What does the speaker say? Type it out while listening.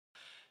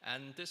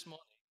And this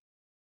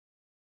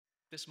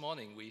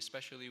morning we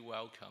especially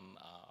welcome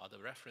the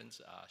Reverend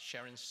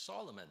Sharon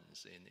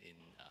Solomons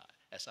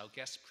as our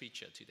guest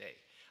preacher today.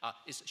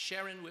 Is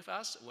Sharon with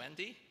us,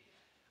 Wendy?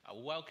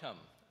 Welcome,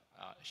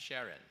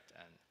 Sharon.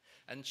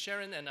 And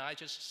Sharon and I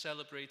just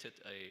celebrated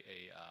a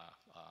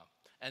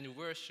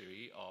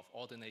anniversary of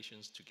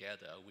ordinations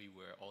together. We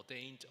were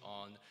ordained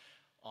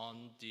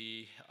on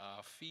the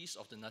feast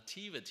of the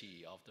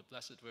Nativity of the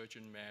Blessed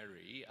Virgin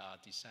Mary,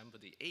 December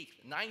the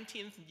 8th,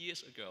 19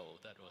 years ago.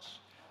 That was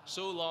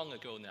so long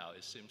ago now,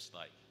 it seems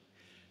like.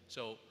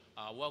 So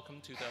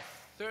welcome to the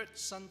third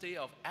Sunday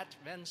of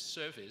Advent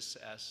service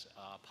as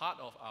part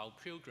of our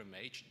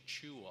pilgrimage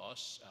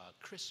towards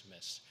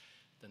Christmas,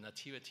 the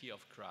Nativity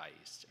of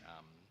Christ.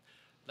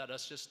 Let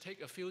us just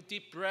take a few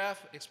deep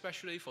breaths,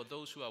 especially for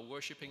those who are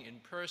worshiping in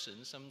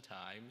person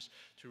sometimes,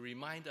 to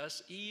remind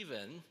us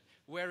even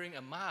wearing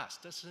a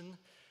mask doesn't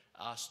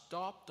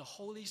stop the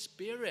Holy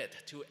Spirit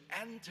to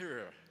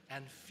enter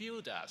and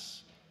fill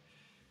us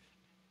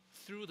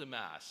through the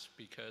Mass,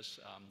 because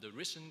the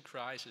risen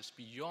Christ is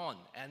beyond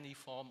any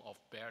form of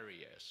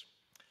barriers.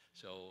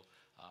 So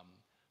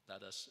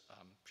let us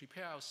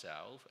prepare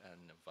ourselves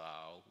and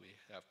vow. We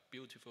have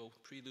beautiful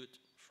prelude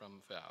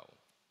from vow.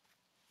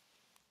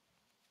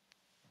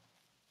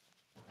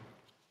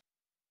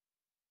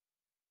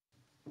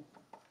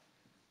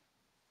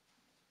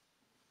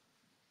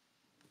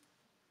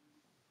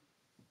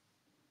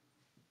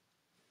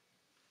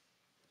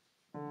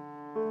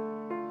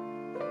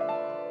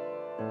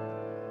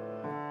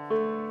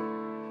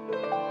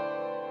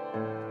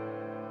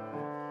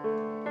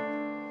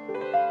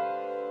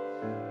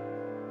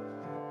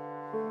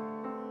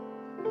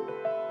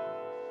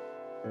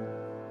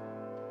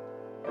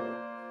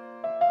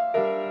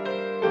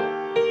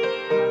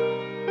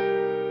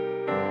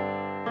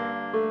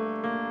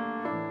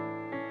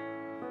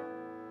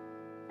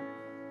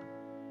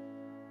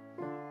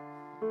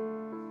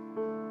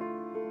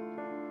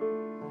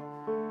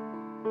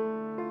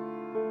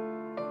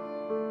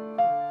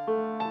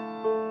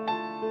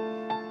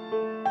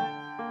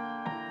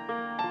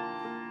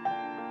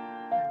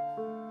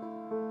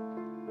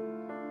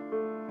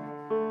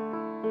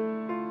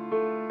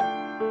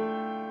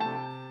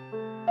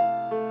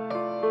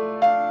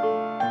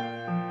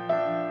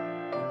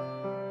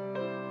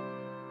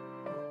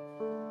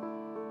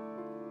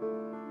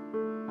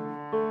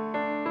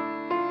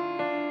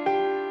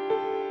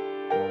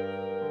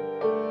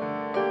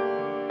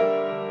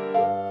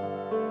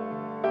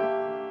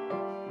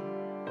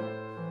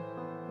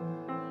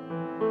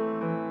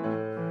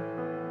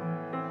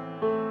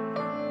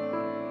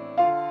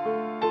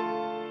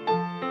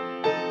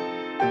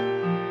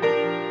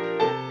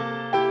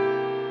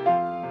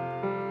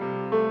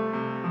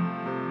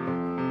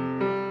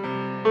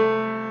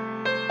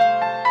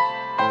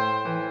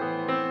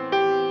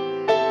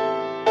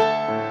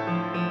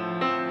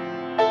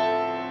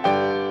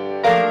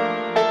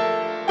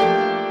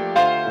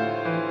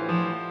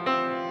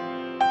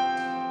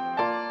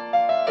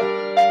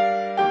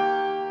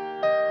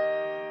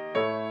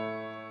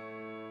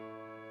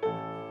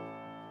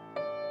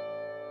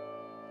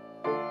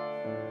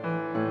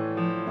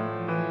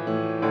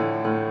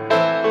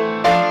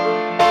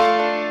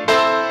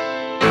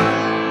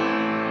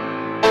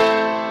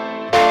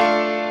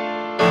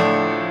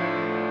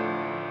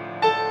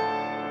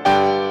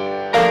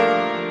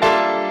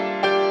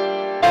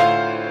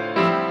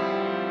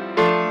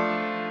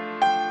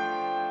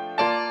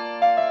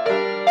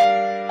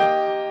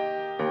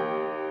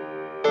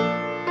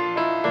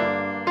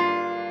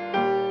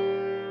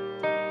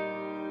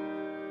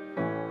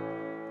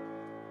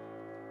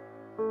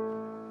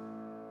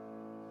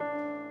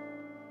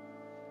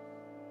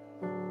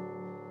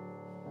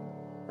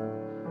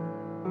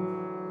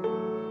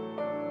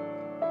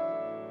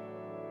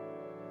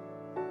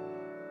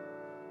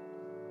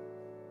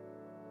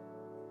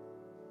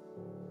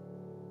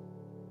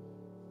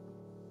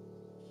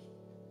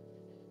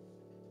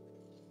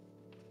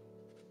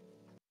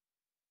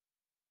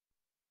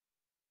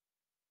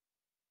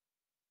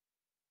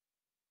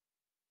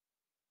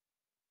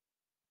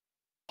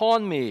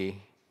 Upon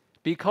me,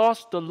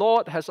 because the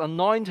Lord has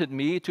anointed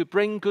me to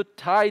bring good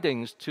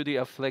tidings to the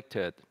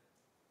afflicted.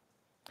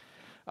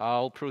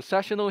 Our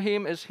processional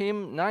hymn is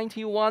hymn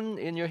 91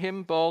 in your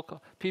hymn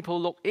book. People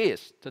look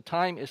east, the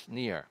time is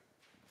near.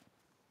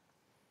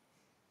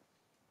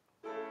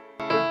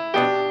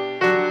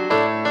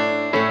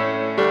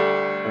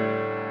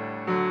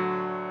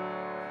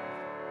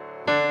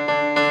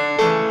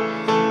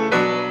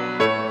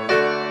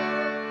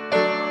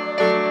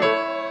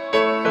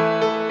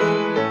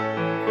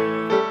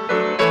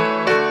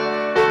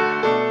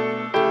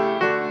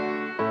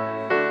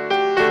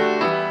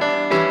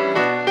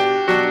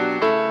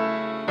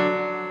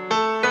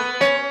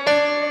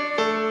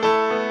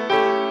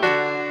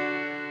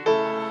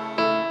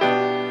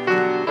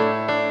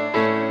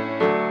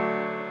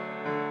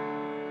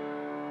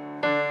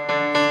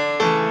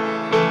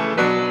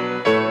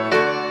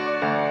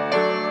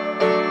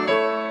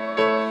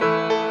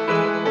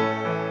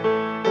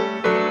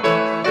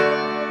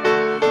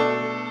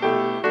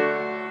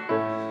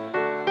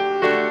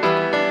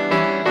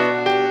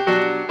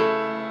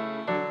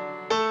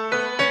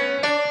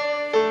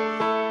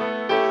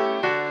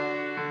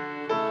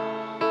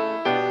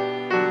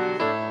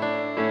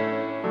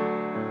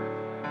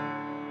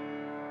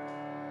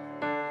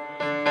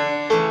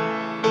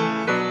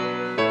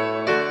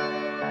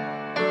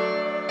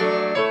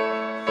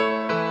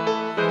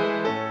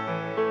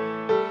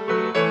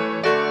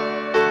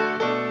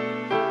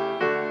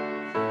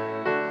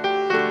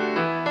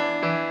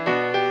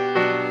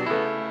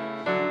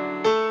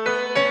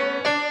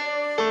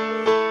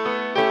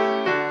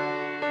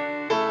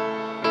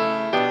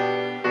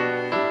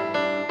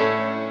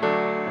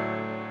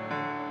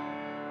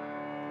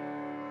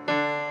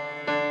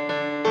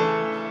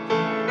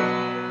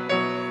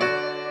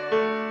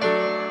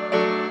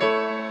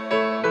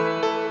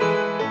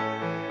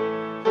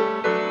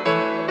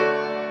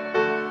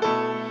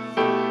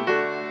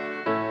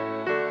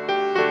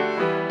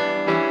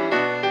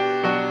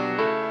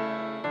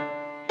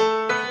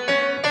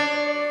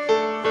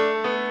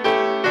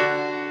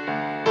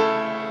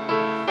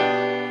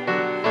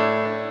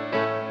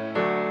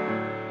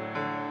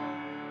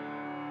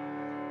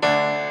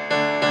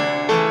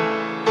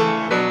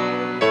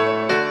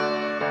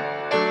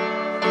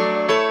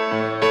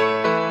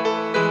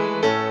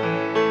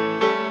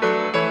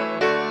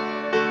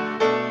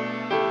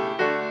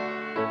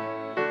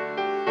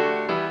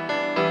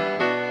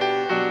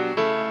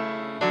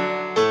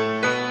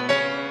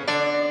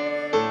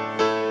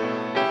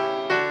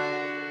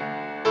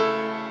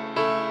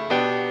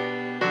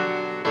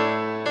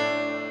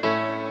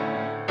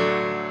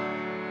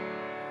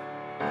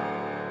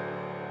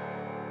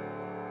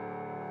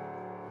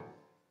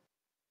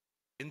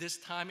 In this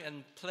time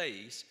and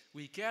place,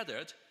 we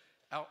gathered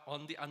out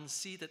on the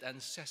unceded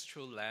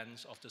ancestral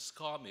lands of the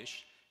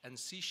Squamish and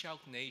Sechelt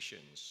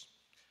nations.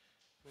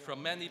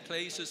 From many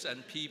places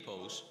and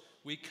peoples,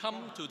 we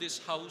come to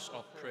this house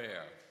of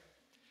prayer.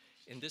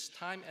 In this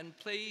time and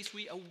place,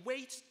 we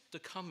await the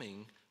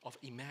coming of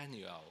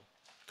Emmanuel,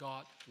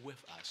 God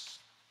with us.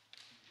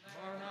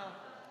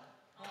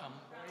 Come,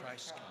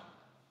 Christ, come.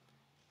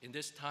 In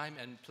this time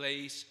and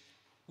place,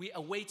 we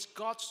await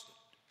God's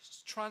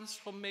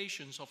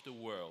transformations of the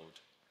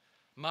world.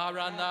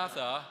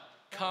 Maranatha,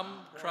 come,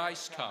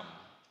 Christ, come.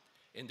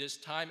 In this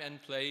time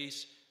and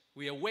place,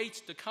 we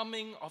await the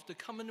coming of the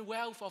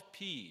Commonwealth of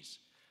Peace.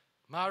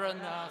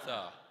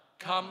 Maranatha,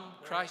 come,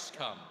 Christ,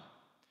 come.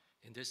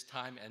 In this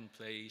time and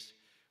place,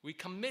 we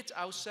commit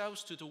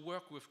ourselves to the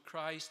work with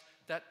Christ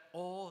that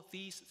all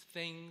these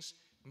things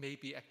may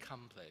be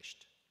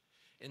accomplished.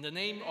 In the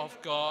name of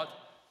God,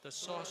 the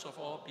source of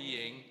all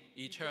being,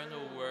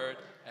 eternal Word,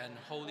 and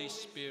Holy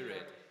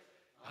Spirit.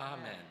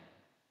 Amen.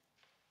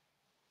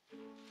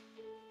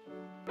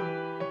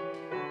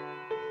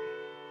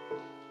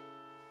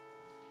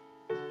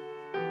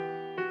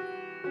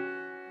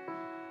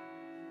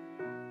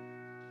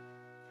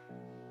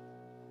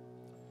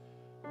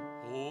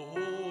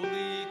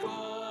 Holy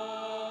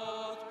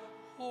God,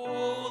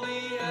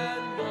 holy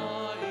and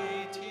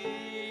mighty,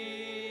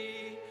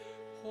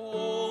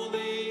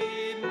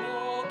 holy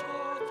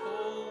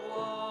immortal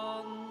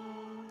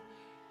one,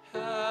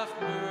 have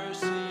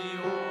mercy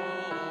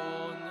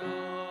on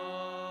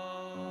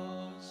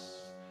us.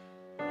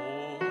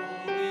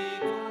 Holy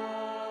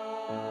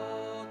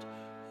God,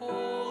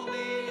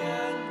 holy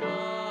and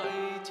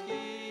mighty,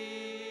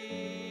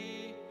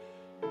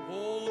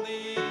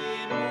 holy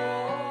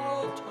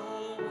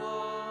immortal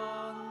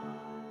one,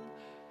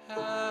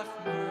 have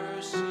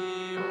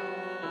mercy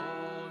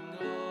on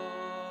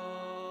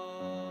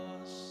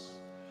us.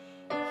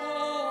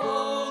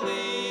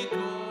 Holy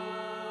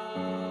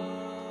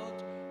God,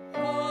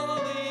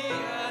 holy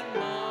and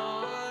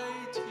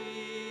mighty,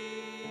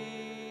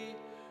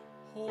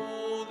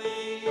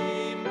 holy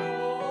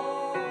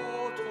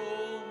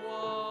immortal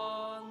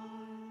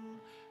one,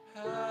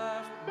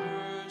 have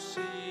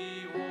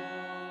mercy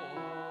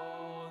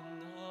on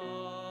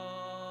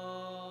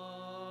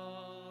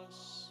us.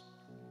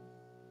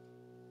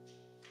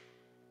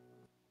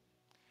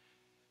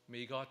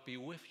 May God be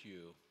with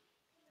you.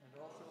 And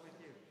also with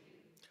you.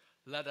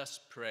 Let us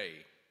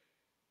pray.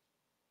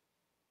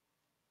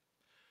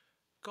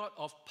 God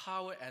of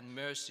power and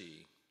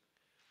mercy,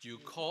 you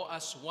call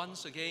us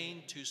once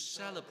again to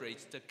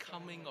celebrate the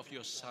coming of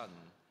your Son.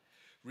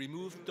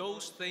 Remove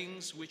those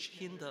things which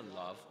hinder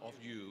love of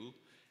you,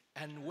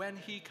 and when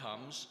he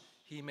comes,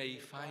 he may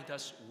find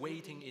us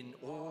waiting in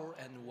awe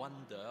and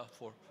wonder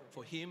for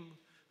him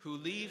who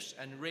lives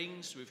and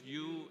reigns with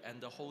you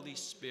and the Holy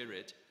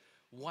Spirit,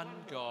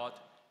 one God,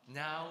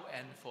 now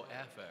and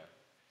forever.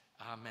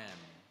 Amen.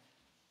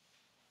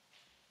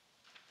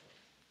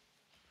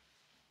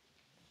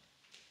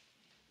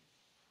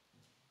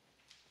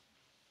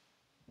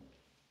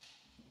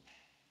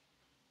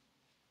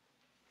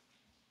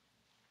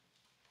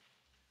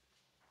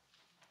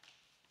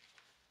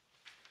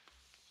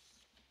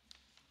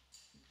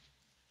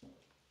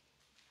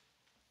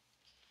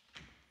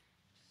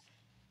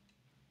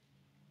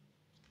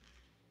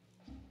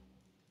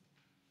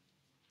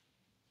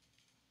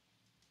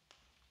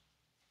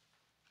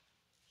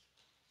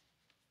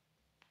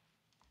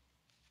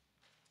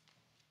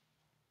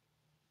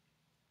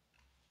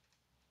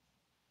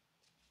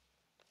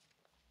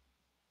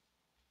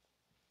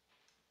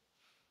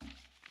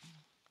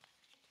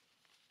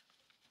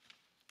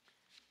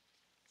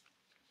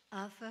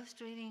 Our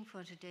first reading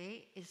for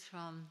today is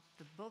from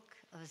the book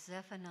of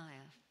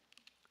Zephaniah.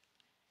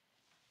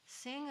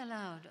 Sing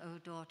aloud, O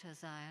daughter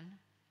Zion.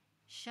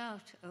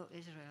 Shout, O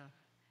Israel.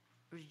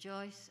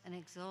 Rejoice and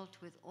exult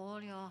with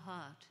all your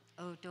heart,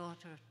 O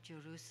daughter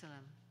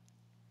Jerusalem.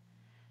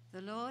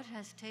 The Lord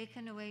has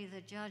taken away the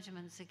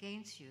judgments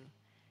against you.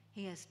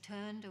 He has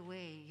turned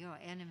away your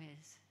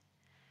enemies.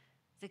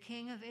 The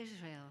King of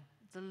Israel,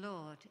 the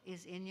Lord,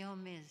 is in your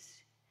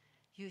midst.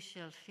 You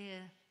shall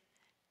fear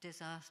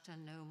disaster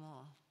no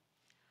more.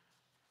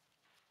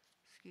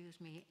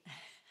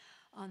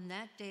 On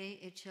that day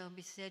it shall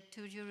be said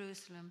to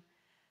Jerusalem,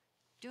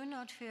 do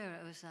not fear,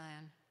 O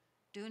Zion.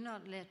 Do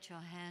not let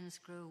your hands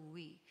grow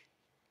weak.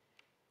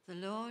 The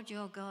Lord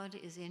your God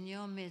is in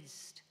your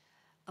midst,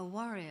 a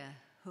warrior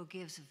who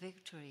gives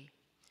victory.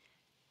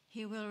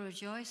 He will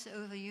rejoice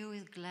over you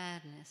with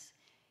gladness.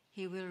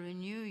 He will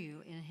renew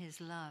you in his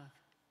love.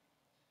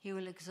 He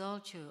will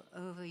exalt you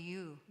over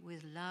you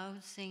with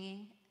loud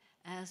singing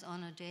as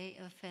on a day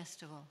of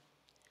festival.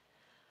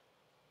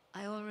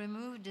 I will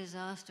remove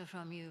disaster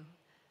from you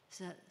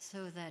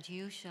so that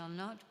you shall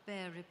not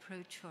bear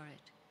reproach for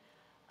it.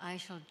 I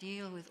shall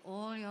deal with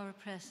all your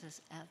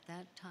oppressors at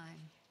that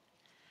time.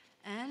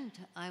 And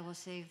I will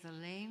save the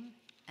lame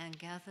and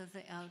gather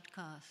the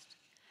outcast.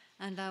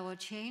 And I will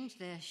change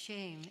their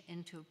shame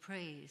into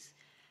praise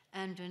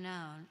and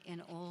renown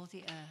in all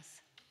the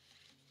earth.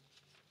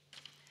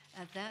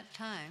 At that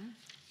time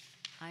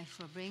I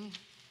shall bring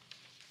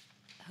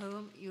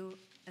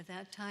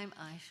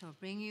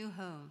you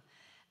home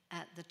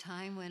at the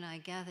time when I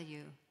gather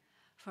you,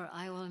 for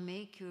I will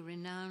make you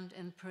renowned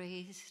and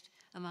praised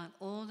among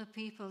all the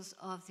peoples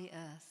of the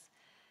earth,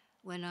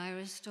 when I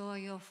restore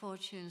your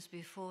fortunes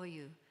before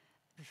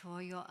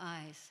your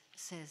eyes,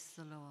 says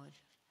the Lord.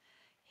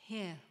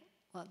 Hear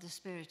what the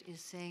Spirit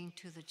is saying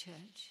to the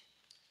church.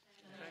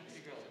 Thanks be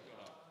to God.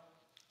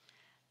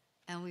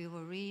 And we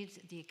will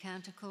read the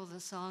canticle, the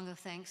song of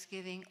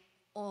thanksgiving,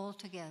 all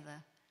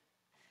together.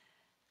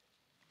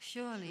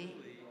 Surely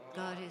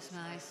God is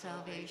my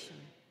salvation.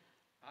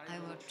 I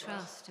will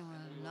trust and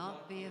will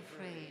not be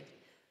afraid,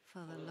 for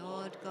the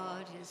Lord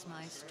God is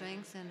my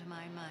strength and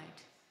my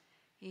might.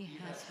 He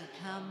has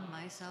become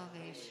my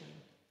salvation.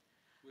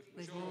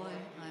 With joy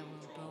I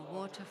will draw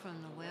water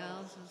from the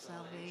wells of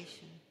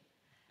salvation.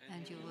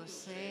 And you will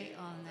say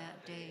on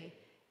that day,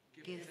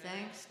 give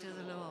thanks to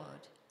the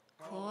Lord,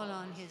 call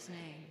on his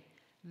name,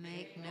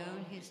 make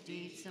known his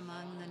deeds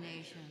among the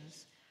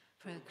nations,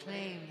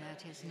 proclaim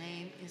that his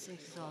name is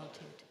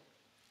exalted.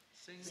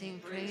 Sing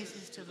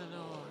praises to the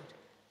Lord,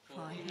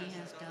 for he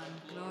has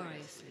done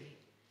gloriously.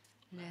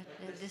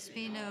 Let this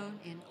be known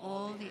in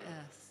all the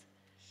earth.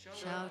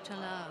 Shout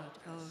aloud,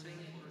 O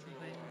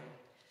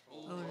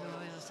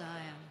loyal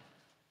Zion,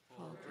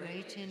 for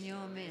great in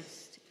your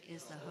midst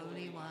is the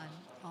Holy One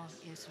of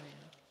Israel.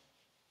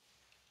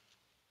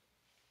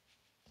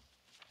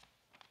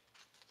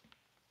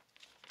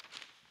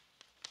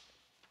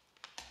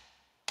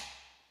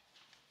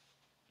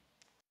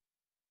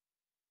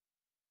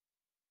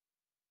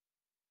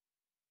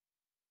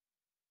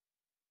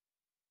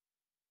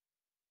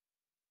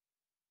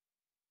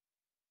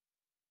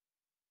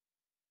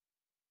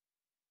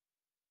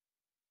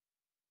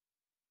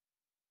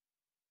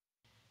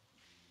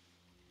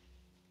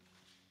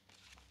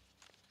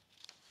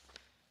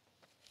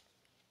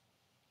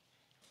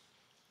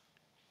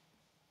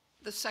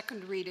 The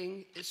second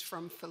reading is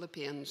from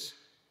Philippians.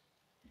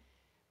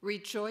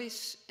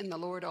 Rejoice in the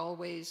Lord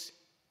always.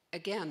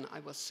 Again, I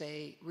will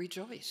say,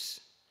 rejoice.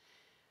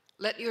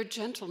 Let your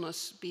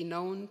gentleness be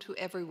known to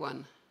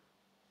everyone.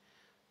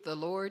 The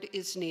Lord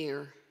is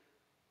near.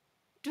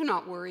 Do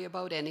not worry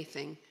about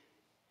anything,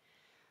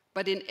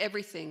 but in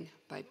everything,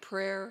 by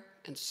prayer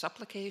and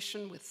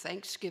supplication with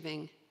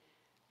thanksgiving,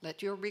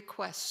 let your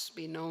requests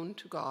be known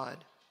to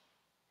God.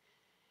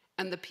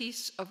 And the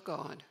peace of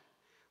God,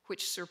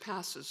 which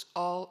surpasses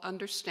all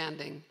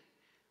understanding,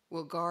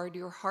 will guard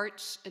your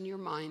hearts and your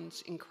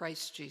minds in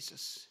Christ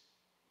Jesus.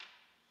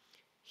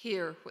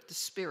 Hear what the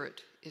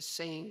Spirit is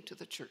saying to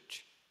the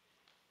church.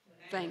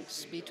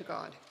 Thanks be to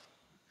God.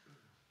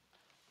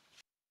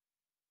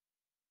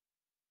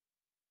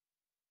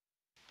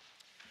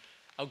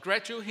 Our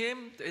gradual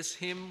hymn is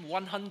hymn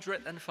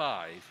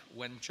 105,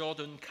 When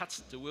Jordan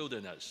Cuts the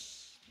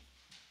Wilderness.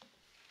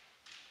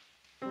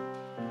 He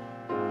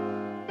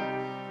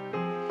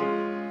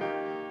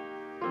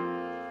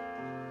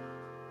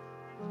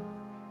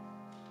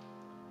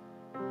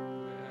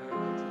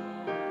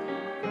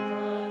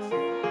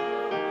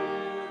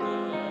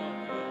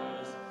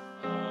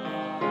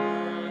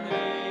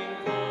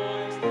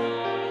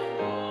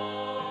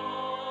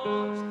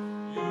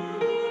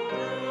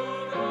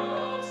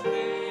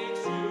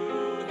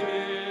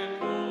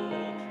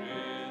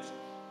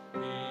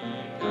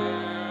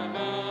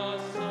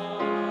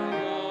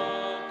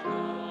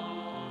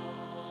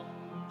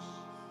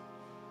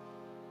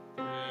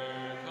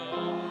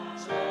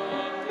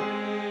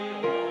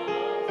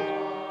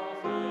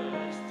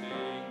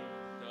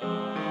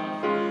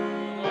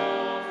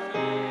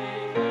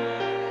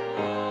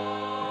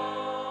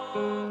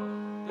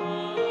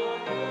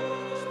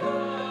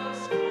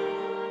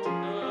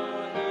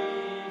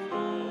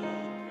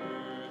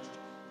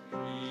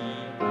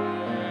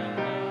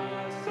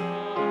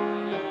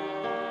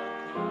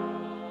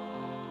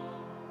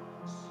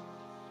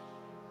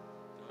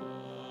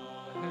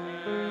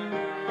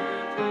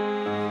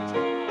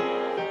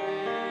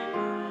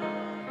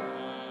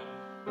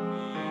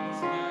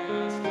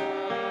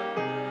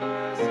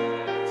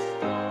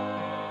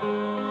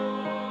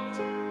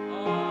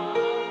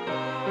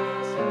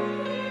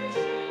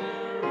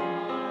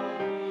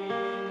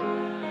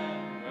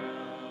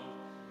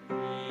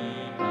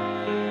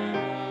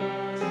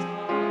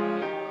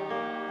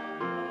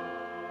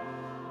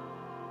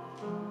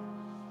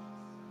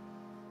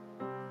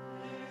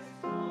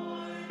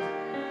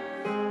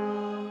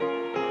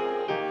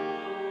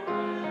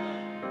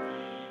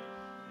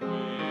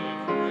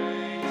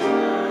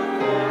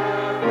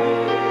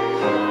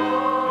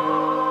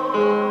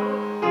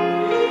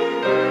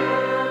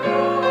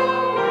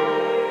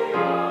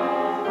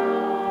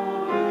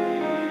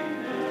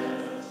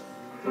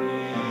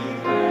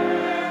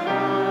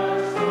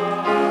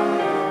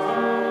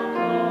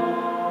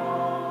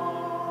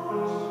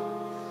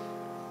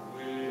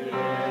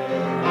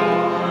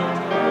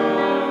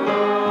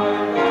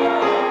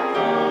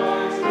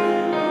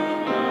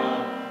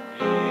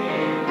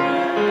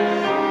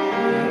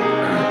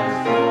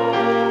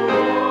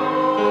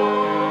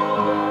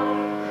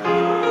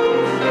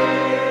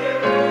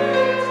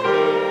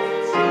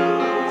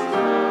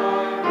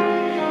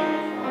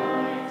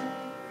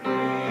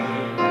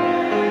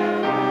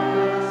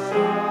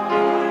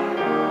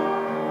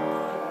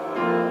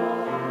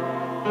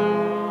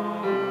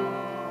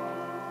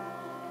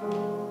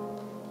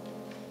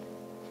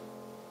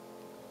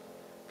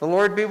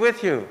Lord be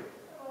with you.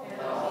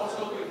 And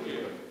also with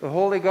you. The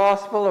Holy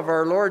Gospel of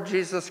our Lord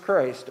Jesus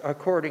Christ,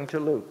 according to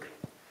Luke.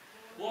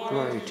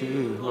 Glory to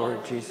you,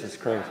 Lord Jesus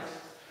Christ.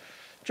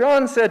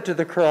 John said to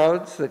the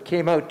crowds that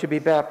came out to be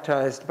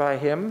baptized by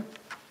him,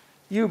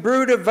 "You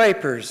brood of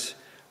vipers,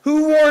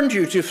 who warned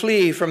you to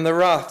flee from the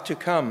wrath to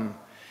come?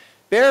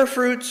 Bear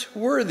fruits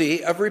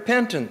worthy of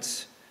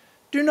repentance.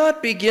 Do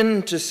not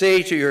begin to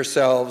say to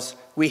yourselves,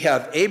 'We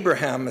have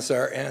Abraham as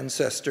our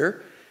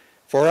ancestor.'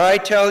 For I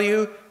tell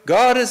you,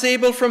 God is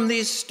able from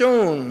these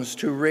stones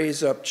to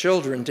raise up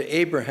children to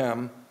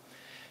Abraham.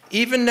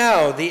 Even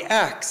now the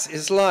axe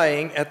is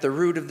lying at the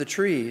root of the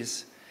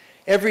trees.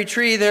 Every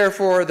tree,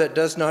 therefore, that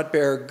does not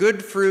bear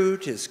good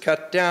fruit is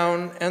cut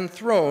down and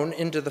thrown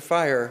into the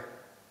fire."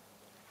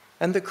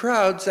 And the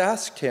crowds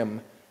asked him,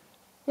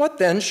 "What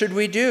then should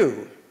we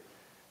do?"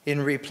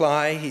 In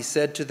reply, he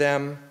said to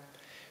them,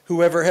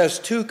 "Whoever has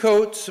 2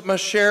 coats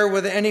must share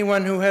with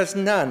anyone who has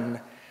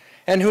none,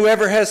 and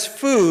whoever has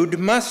food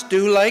must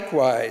do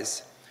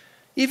likewise."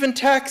 Even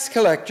tax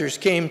collectors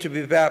came to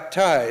be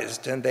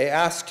baptized, and they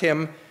asked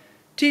him,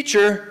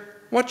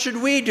 "Teacher, what should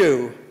we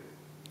do?"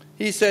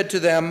 He said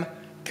to them,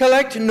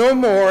 "Collect no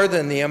more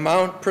than the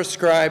amount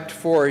prescribed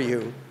for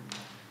you."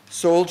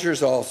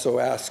 Soldiers also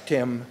asked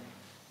him,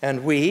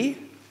 "And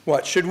we?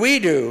 What should we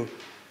do?"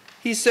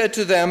 He said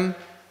to them,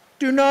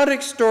 "Do not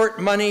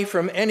extort money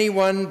from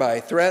anyone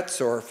by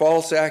threats or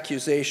false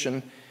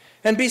accusation,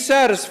 and be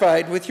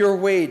satisfied with your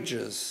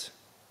wages."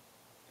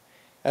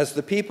 As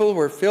the people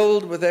were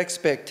filled with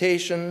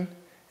expectation,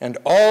 and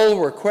all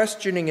were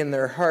questioning in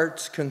their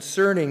hearts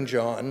concerning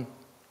John,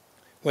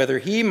 whether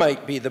he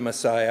might be the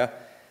Messiah,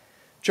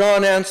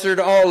 John answered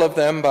all of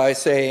them by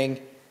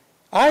saying,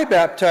 "I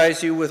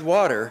baptize you with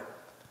water,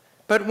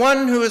 but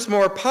one who is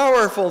more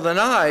powerful than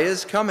I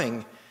is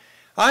coming.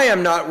 I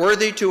am not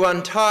worthy to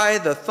untie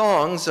the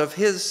thongs of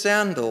his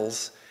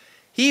sandals.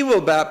 He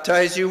will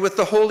baptize you with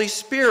the Holy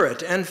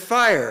Spirit and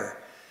fire.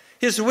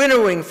 His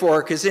winnowing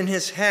fork is in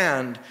his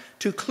hand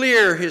to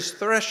clear his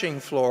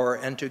threshing floor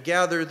and to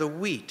gather the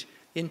wheat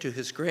into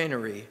his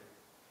granary.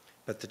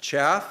 But the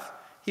chaff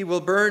he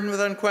will burn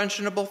with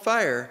unquenchable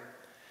fire."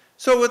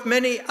 So with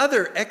many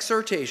other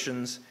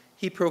exhortations,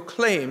 he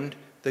proclaimed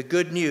the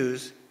good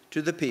news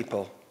to the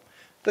people.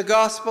 The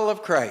gospel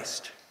of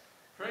Christ.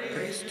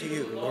 Praise to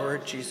you,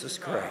 Lord Jesus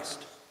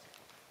Christ.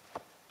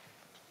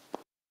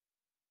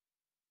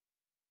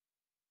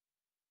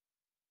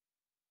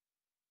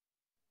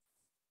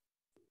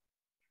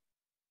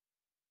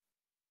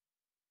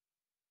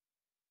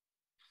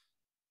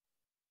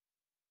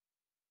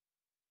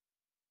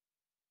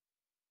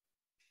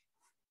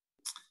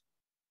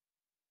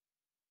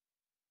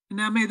 And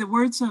now may the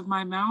words of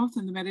my mouth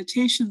and the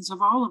meditations of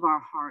all of our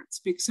hearts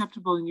be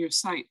acceptable in your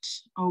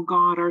sight, O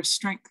God, our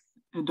strength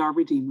and our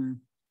Redeemer.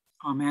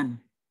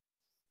 Amen.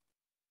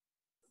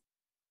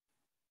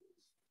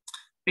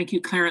 Thank you,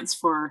 Clarence,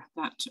 for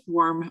that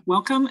warm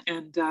welcome,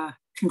 and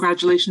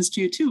congratulations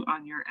to you too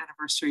on your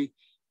anniversary,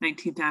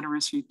 19th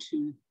anniversary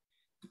to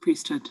the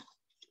priesthood.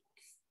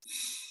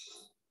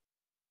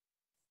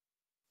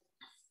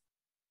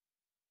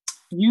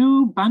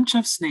 You bunch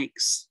of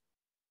snakes.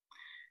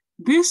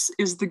 This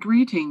is the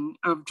greeting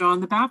of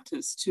John the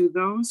Baptist to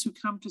those who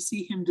come to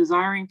see him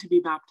desiring to be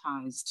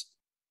baptized.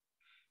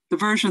 The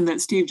version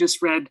that Steve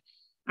just read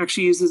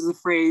actually uses the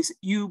phrase,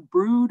 "You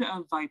brood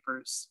of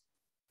vipers."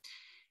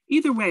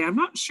 Either way, I'm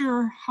not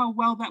sure how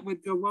well that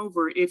would go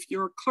over if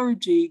your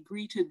clergy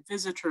greeted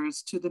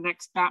visitors to the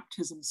next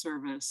baptism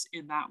service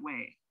in that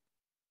way.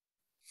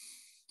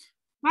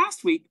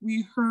 Last week,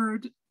 we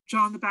heard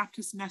John the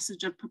Baptist's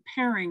message of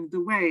preparing the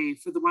way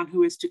for the one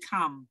who is to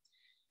come.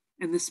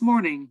 And this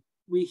morning,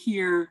 we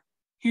hear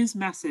his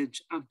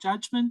message of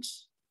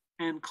judgment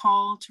and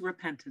call to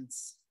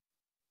repentance.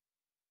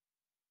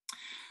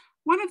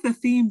 One of the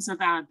themes of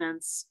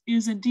Advent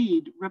is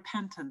indeed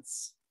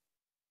repentance.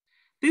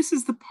 This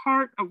is the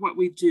part of what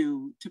we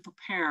do to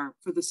prepare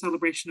for the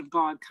celebration of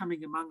God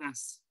coming among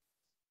us.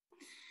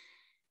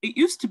 It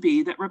used to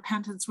be that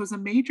repentance was a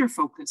major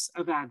focus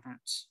of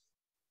Advent.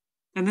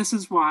 And this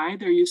is why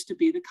there used to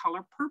be the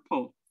color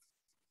purple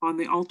on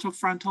the altar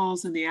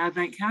frontals and the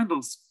Advent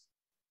candles.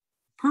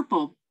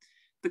 Purple,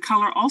 the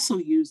color also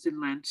used in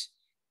Lent,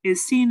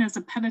 is seen as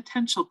a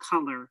penitential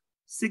color,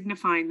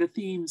 signifying the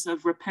themes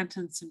of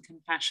repentance and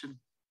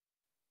confession.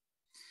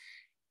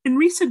 In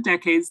recent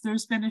decades,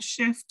 there's been a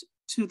shift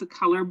to the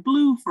color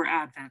blue for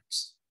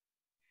Advent.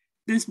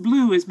 This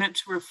blue is meant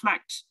to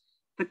reflect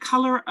the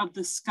color of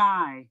the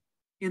sky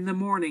in the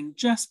morning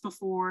just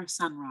before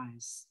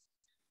sunrise,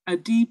 a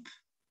deep,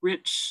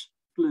 rich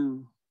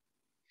blue.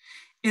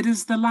 It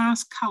is the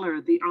last color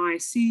the eye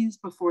sees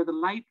before the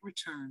light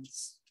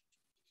returns.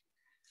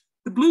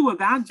 The blue of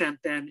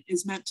Advent, then,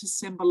 is meant to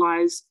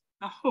symbolize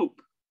the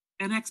hope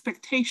and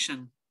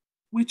expectation,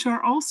 which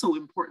are also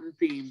important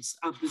themes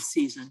of this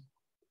season.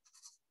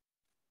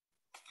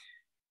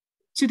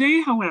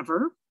 Today,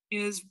 however,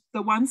 is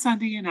the one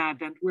Sunday in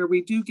Advent where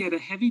we do get a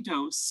heavy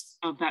dose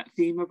of that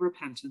theme of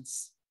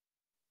repentance.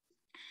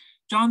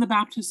 John the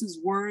Baptist's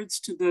words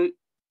to the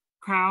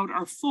crowd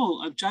are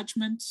full of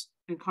judgment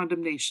and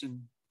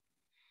condemnation.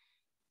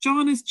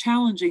 John is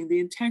challenging the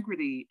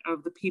integrity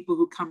of the people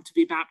who come to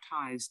be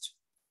baptized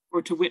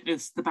or to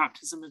witness the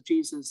baptism of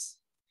Jesus.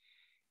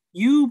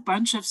 You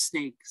bunch of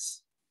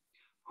snakes,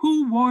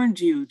 who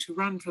warned you to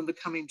run from the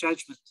coming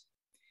judgment?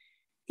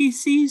 He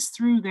sees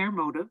through their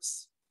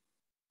motives.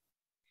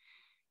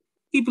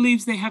 He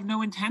believes they have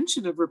no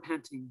intention of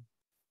repenting,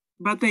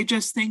 but they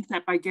just think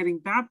that by getting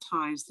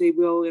baptized, they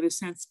will, in a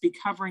sense, be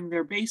covering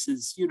their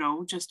bases,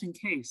 just in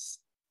case.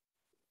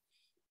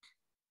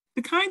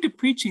 The kind of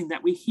preaching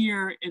that we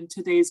hear in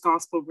today's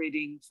gospel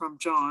reading from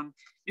John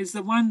is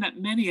the one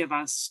that many of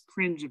us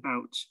cringe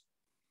about.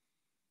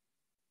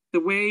 The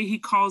way he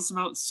calls them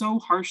out so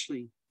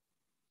harshly.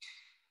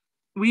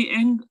 We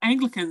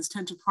Anglicans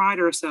tend to pride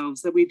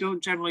ourselves that we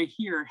don't generally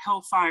hear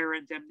hellfire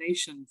and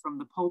damnation from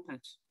the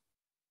pulpit.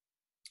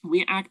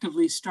 We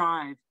actively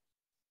strive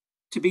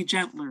to be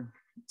gentler,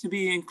 to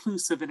be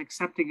inclusive and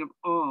accepting of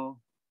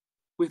all,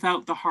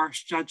 without the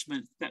harsh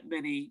judgment that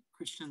many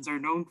Christians are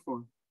known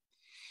for.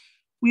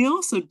 We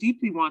also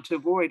deeply want to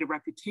avoid a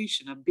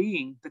reputation of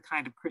being the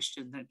kind of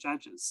Christian that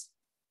judges.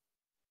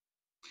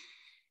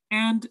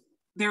 And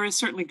there is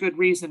certainly good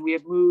reason we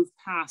have moved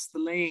past the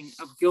laying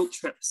of guilt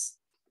trips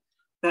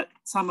that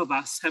some of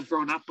us have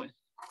grown up with.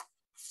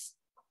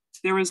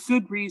 There is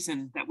good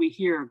reason that we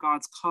hear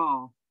God's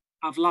call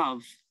of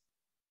love,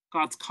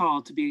 God's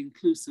call to be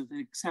inclusive and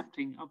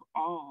accepting of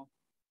all.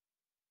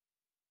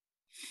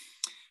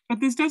 But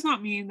this does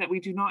not mean that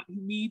we do not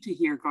need to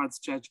hear God's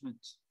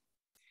judgment.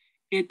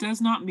 It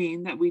does not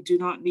mean that we do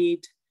not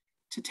need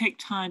to take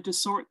time to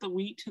sort the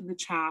wheat and the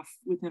chaff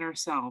within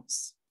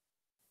ourselves,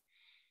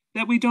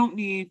 that we don't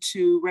need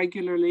to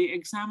regularly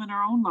examine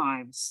our own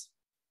lives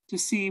to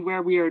see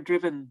where we are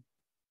driven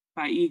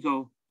by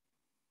ego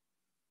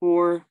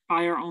or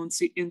by our own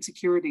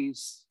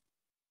insecurities,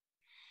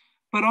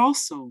 but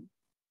also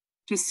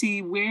to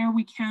see where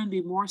we can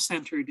be more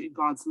centered in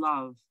God's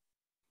love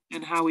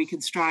and how we can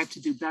strive to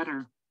do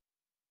better.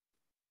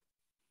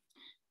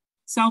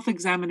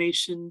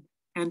 Self-examination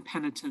and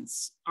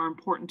penitence are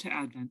important to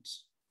Advent.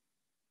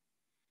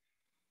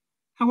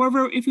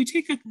 However, if we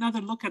take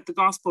another look at the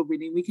gospel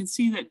reading, we can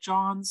see that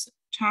John's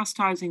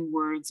chastising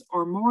words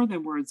are more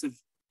than words of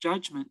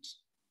judgment.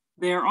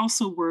 They are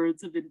also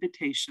words of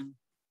invitation.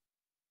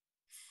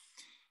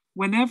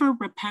 Whenever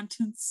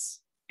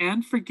repentance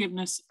and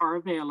forgiveness are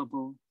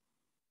available,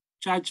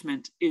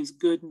 judgment is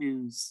good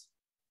news.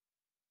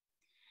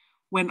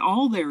 When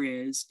all there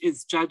is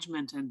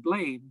judgment and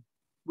blame,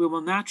 we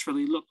will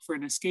naturally look for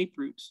an escape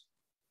route.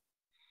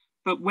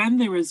 But when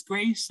there is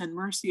grace and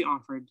mercy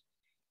offered,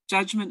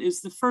 judgment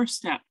is the first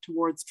step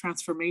towards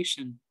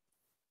transformation,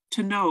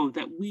 to know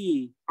that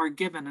we are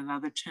given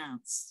another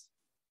chance.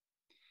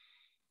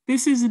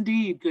 This is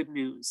indeed good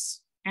news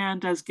and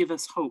does give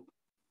us hope.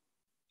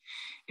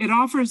 It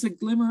offers a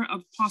glimmer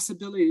of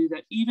possibility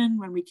that even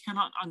when we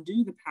cannot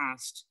undo the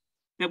past,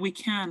 that we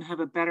can have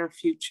a better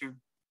future.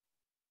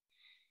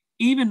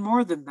 Even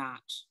more than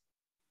that,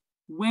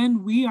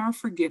 when we are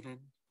forgiven,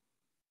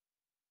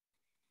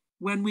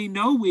 when we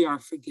know we are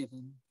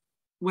forgiven,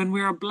 when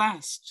we are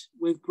blessed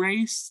with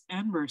grace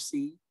and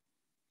mercy,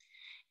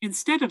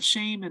 instead of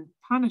shame and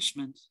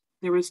punishment,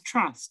 there is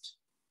trust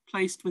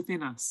placed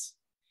within us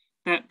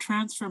that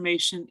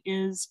transformation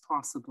is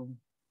possible.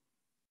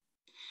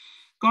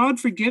 God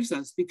forgives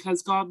us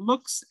because God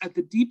looks at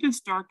the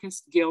deepest,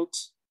 darkest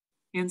guilt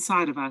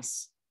inside of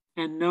us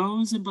and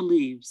knows and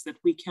believes that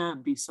we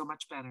can be so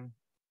much better.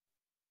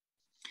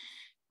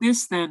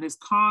 This then is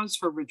cause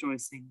for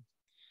rejoicing,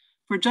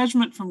 for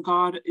judgment from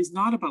God is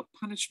not about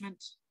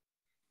punishment.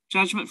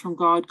 Judgment from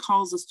God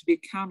calls us to be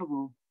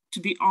accountable,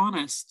 to be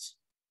honest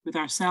with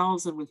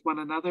ourselves and with one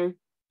another,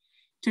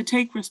 to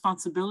take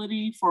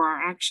responsibility for our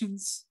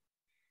actions,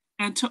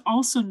 and to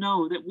also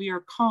know that we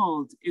are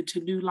called into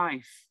new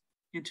life,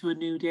 into a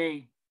new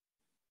day.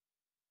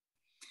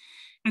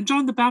 And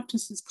John the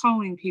Baptist is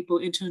calling people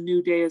into a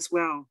new day as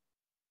well.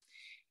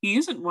 He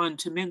isn't one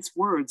to mince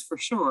words for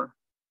sure,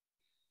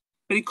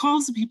 but he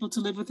calls the people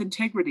to live with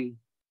integrity.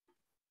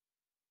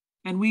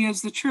 And we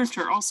as the church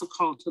are also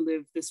called to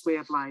live this way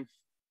of life,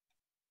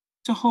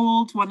 to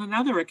hold one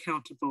another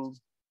accountable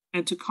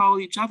and to call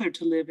each other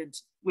to live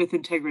with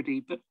integrity,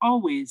 but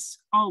always,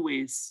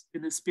 always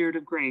in the spirit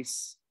of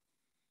grace,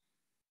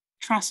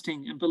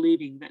 trusting and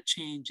believing that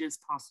change is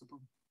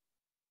possible.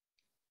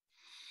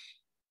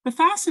 The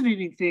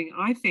fascinating thing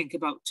I think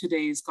about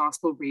today's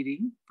gospel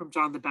reading from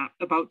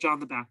about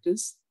John the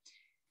Baptist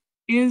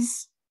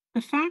is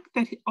the fact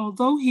that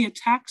although he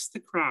attacks the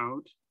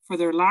crowd for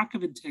their lack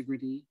of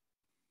integrity,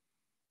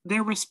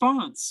 their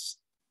response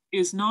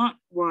is not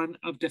one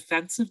of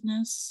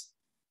defensiveness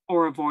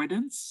or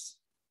avoidance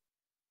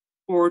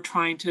or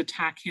trying to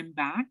attack him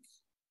back.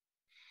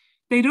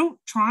 They don't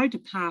try to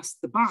pass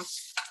the buck.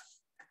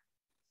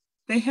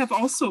 They have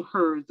also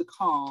heard the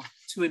call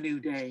to a new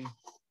day.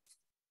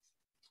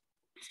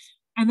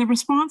 And the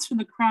response from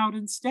the crowd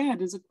instead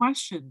is a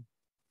question.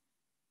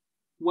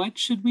 What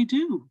should we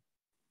do?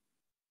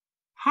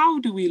 How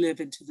do we live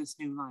into this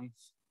new life?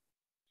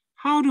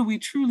 How do we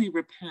truly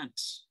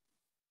repent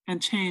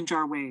and change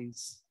our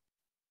ways?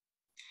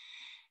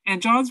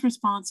 And John's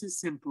response is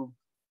simple: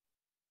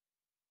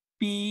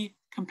 be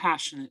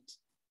compassionate.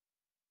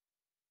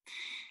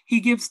 He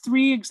gives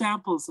 3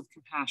 examples of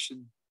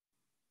compassion.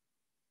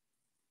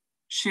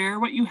 Share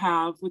what you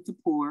have with the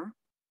poor.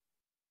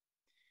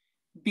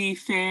 Be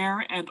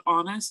fair and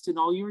honest in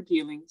all your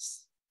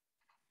dealings.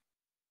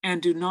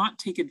 And do not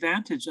take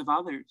advantage of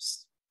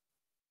others.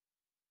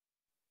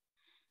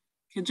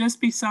 Can just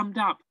be summed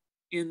up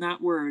in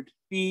that word: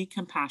 be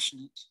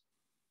compassionate.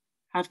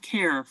 Have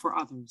care for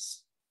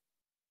others.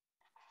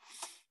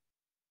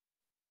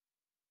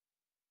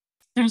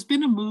 There's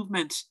been a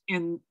movement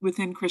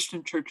within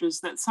Christian churches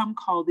that some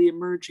call the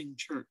emerging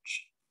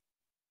church.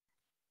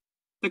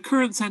 The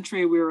current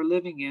century we are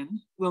living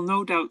in will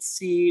no doubt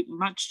see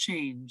much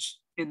change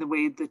in the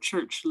way the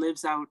church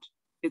lives out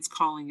its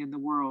calling in the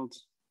world.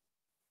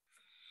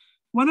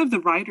 One of the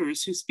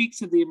writers who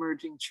speaks of the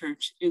emerging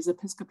church is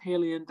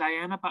Episcopalian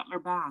Diana Butler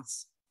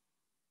Bass.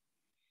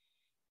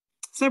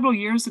 Several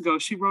years ago,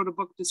 she wrote a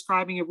book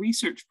describing a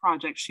research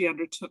project she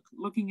undertook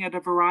looking at a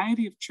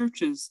variety of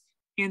churches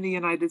in the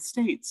United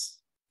States.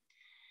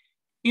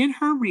 In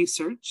her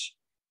research,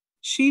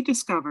 she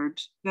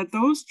discovered that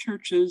those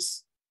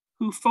churches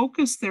who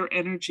focus their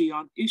energy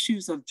on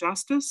issues of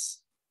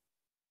justice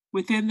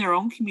within their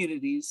own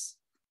communities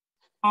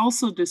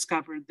also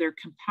discovered their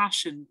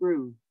compassion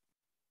grew.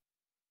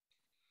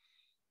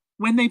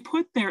 When they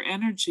put their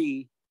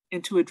energy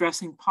into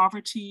addressing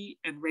poverty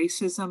and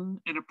racism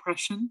and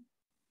oppression,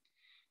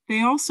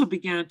 they also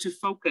began to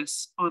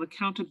focus on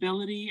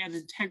accountability and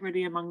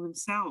integrity among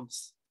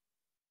themselves.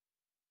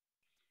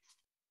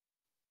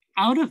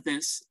 Out of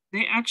this,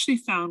 they actually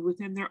found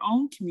within their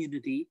own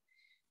community,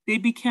 they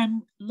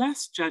became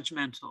less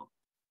judgmental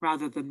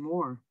rather than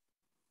more.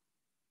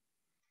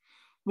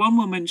 One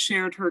woman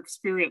shared her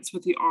experience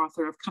with the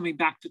author of coming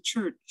back to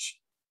church.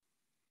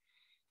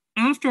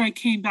 After I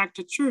came back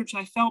to church,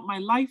 I felt my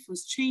life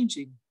was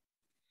changing.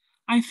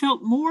 I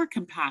felt more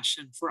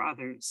compassion for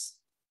others.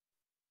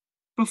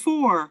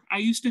 Before, I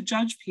used to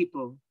judge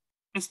people,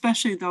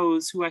 especially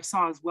those who I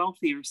saw as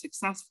wealthy or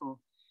successful,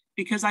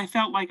 because I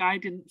felt like I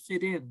didn't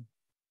fit in.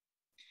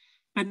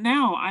 But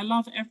now I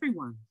love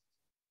everyone.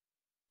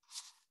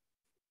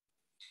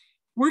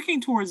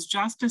 Working towards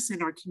justice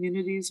in our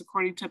communities,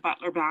 according to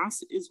Butler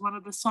Bass, is one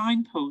of the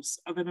signposts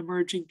of an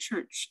emerging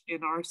church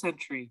in our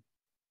century.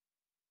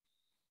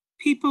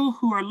 People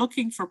who are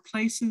looking for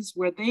places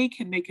where they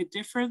can make a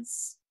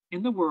difference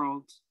in the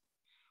world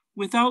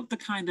without the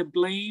kind of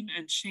blame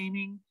and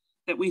shaming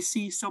that we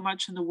see so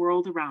much in the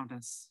world around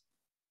us.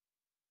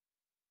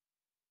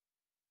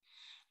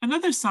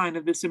 Another sign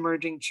of this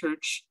emerging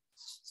church,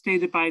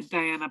 stated by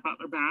Diana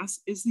Butler Bass,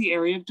 is the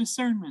area of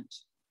discernment.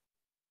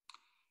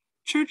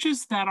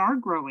 Churches that are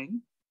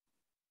growing,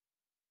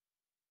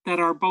 that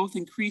are both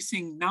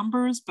increasing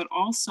numbers, but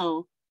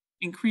also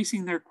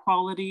increasing their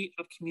quality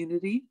of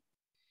community.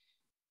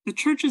 The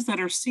churches that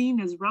are seen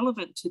as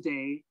relevant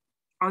today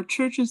are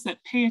churches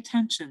that pay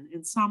attention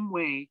in some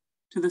way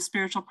to the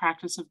spiritual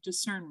practice of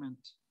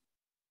discernment.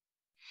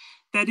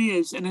 That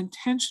is, an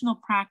intentional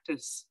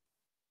practice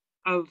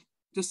of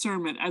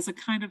discernment as a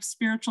kind of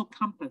spiritual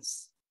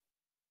compass,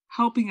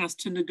 helping us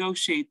to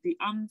negotiate the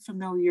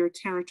unfamiliar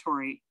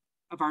territory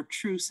of our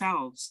true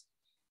selves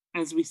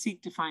as we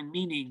seek to find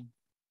meaning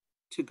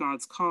to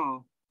God's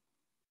call.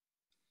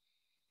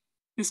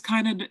 This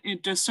kind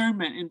of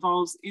discernment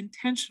involves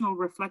intentional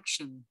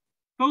reflection,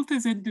 both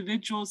as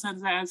individuals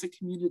and as a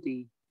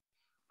community,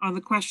 on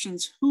the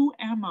questions, who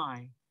am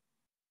I?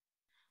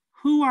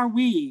 Who are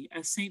we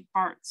as St.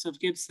 Bart's of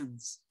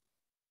Gibsons?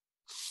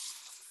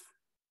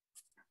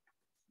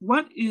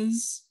 What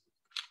is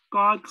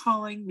God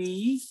calling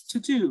me to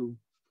do?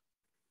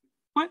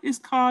 What is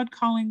God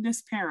calling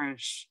this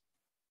parish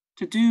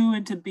to do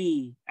and to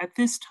be at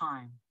this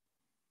time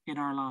in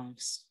our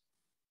lives?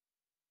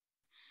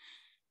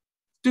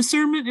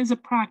 Discernment is a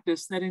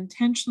practice that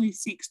intentionally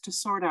seeks to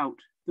sort out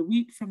the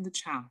wheat from the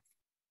chaff.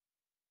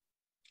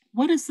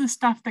 What is the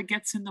stuff that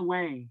gets in the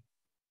way?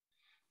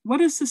 What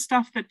is the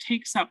stuff that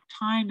takes up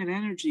time and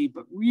energy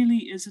but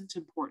really isn't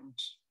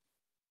important?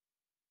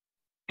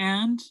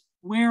 And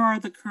where are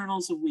the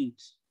kernels of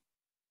wheat?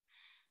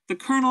 The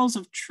kernels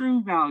of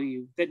true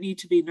value that need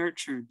to be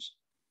nurtured.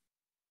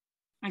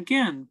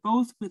 Again,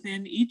 both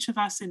within each of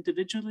us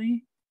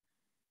individually,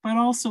 but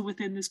also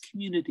within this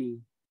community.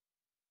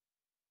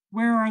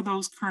 Where are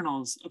those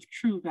kernels of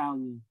true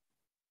value?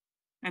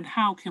 And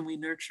how can we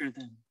nurture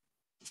them?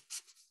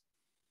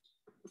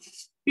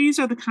 These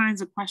are the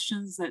kinds of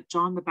questions that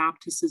John the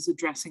Baptist is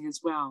addressing as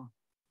well.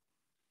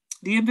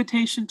 The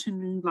invitation to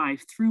new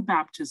life through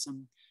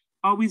baptism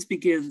always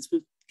begins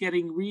with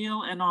getting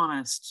real and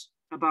honest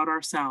about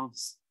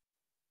ourselves.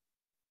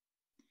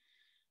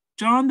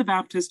 John the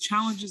Baptist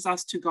challenges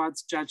us to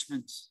God's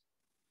judgment.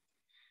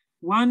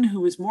 One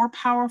who is more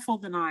powerful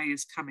than I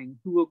is coming,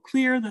 who will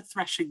clear the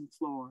threshing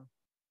floor,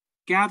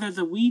 gather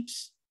the wheat,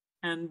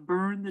 and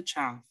burn the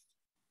chaff.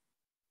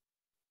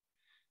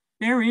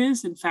 There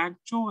is, in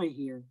fact, joy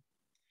here.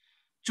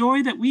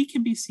 joy that we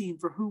can be seen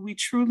for who we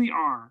truly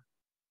are,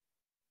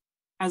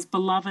 as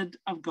beloved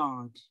of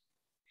God,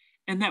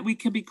 and that we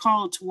can be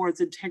called towards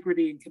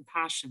integrity and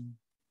compassion,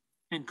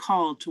 and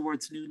called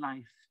towards new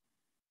life.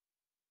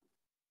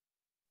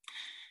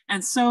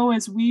 And so,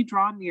 as we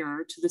draw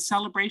nearer to the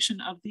celebration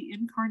of the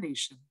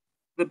Incarnation,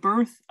 the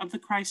birth of the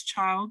Christ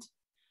child,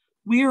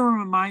 we are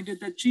reminded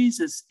that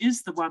Jesus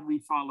is the one we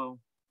follow,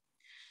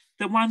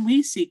 the one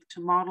we seek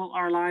to model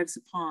our lives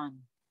upon,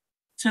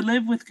 to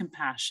live with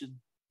compassion,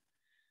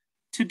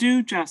 to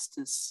do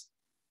justice,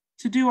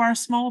 to do our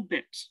small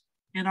bit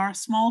in our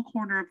small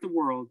corner of the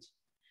world,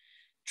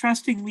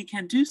 trusting we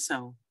can do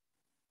so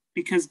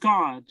because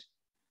God,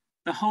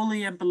 the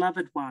Holy and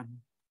Beloved One,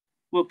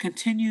 will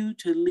continue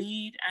to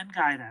lead and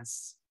guide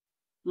us,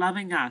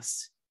 loving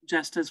us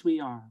just as we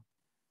are.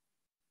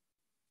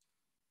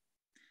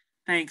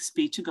 Thanks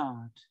be to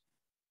God.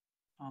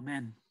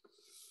 Amen.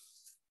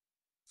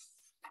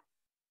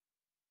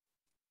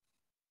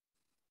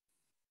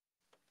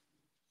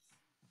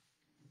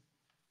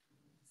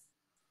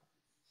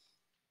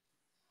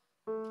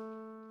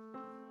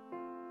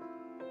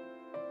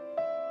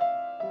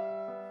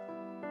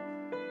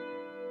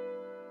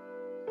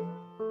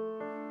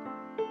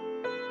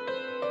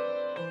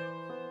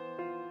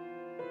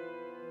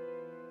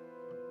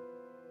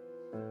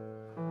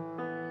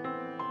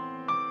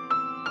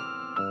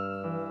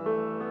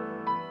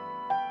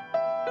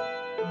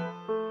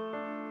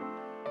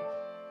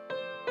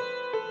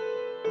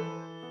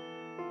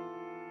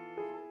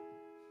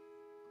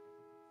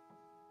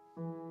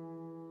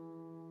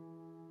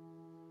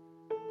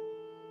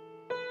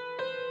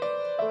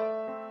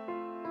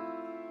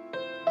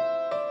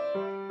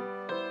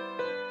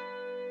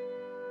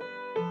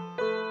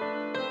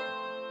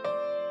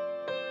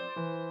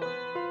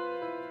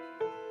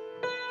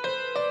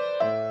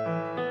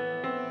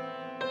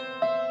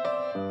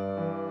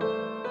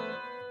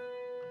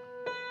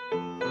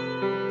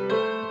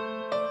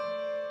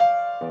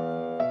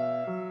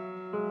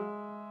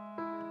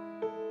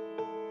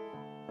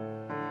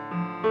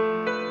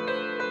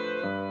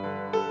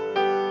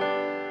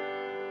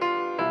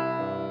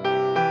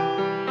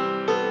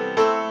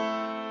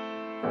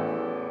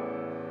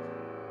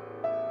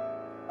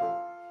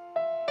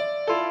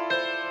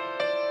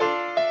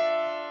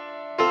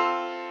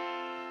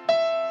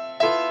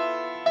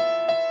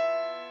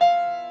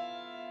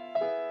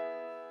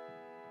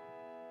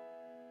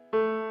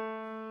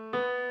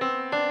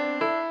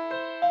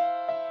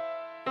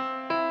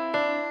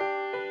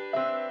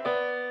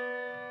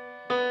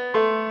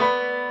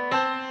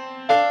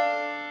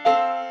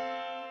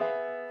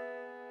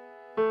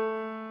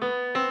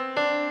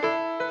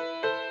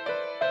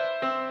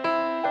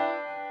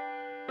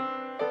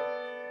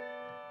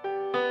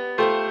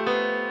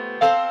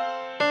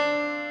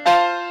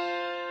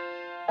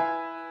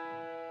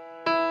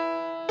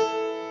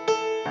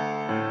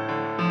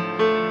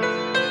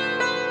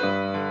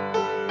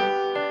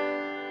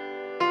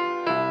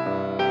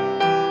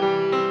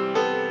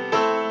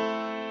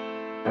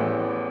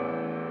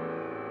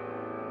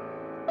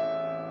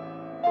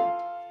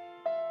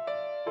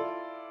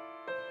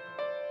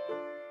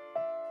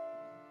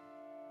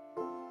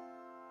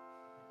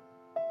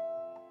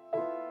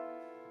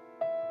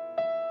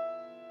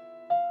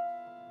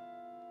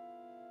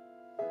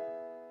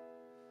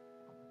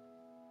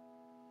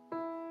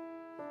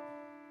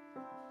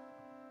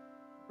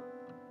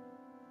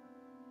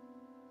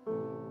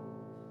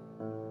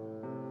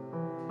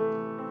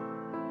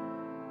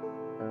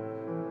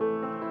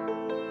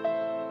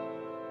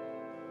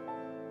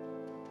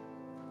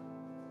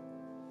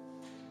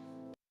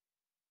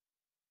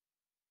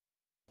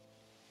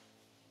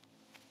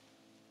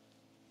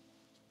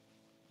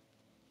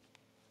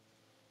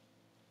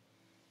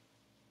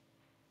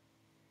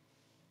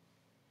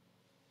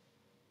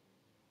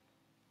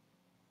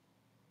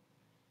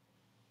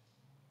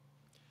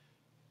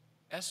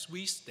 As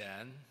we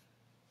stand,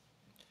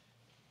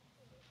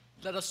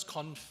 let us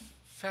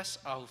confess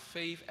our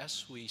faith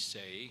as we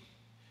say,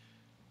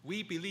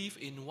 we believe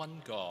in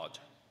one God,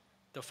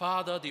 the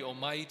Father, the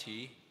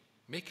Almighty,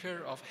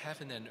 maker of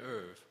heaven and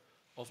earth,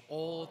 of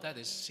all that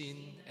is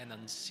seen and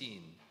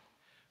unseen.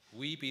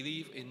 We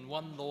believe in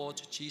one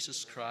Lord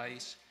Jesus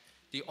Christ,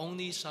 the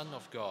only Son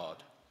of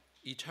God,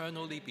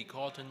 eternally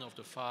begotten of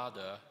the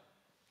Father,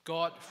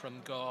 God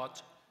from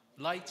God,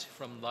 light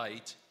from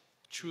light,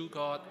 true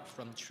God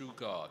from true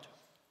God,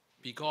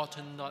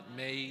 begotten, not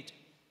made,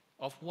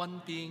 of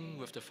one being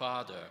with the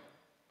Father.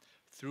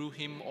 Through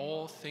him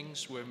all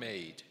things were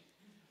made.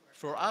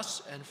 For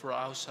us and for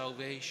our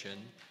salvation,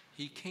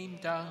 he came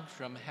down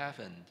from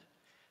heaven.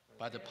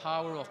 By the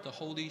power of the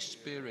Holy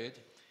Spirit,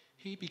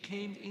 he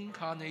became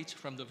incarnate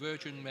from the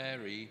Virgin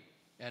Mary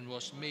and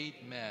was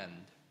made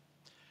man.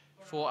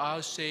 For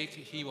our sake,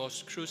 he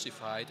was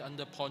crucified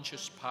under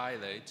Pontius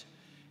Pilate.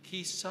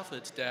 He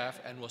suffered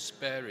death and was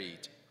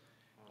buried.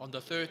 On the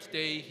third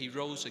day, he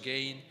rose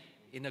again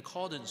in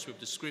accordance with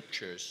the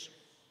Scriptures.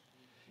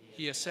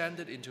 He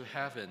ascended into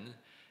heaven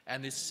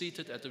and is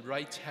seated at the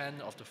right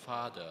hand of the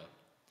Father.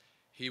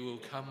 He will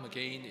come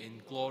again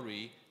in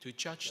glory to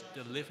judge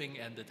the living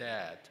and the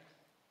dead,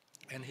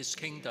 and his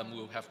kingdom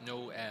will have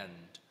no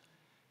end.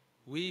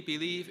 We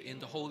believe in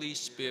the Holy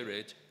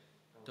Spirit,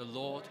 the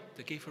Lord,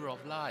 the giver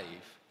of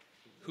life,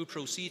 who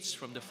proceeds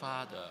from the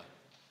Father.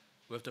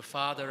 With the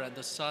Father and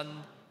the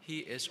Son, he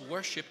is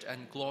worshipped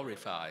and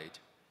glorified.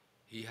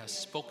 He has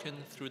spoken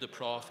through the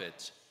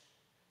prophets.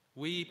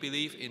 We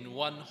believe in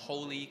one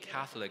holy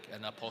Catholic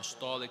and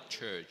Apostolic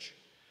Church.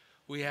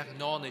 We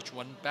acknowledge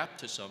one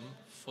baptism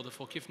for the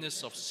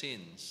forgiveness of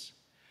sins.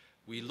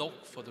 We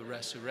look for the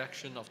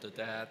resurrection of the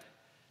dead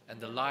and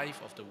the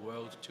life of the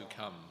world to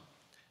come.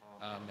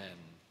 Amen.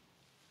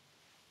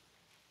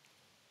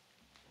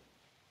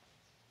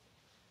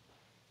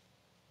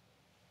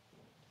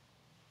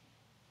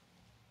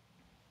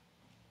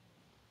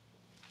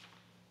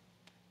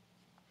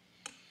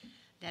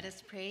 Let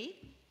us pray.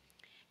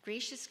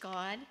 Gracious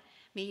God,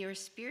 may your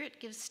Spirit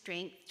give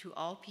strength to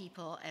all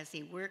people as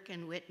they work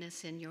and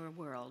witness in your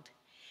world.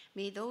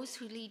 May those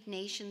who lead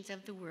nations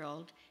of the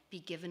world be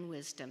given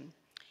wisdom.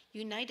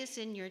 Unite us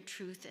in your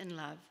truth and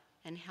love,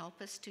 and help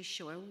us to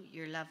show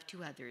your love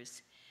to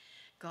others.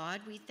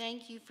 God, we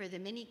thank you for the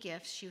many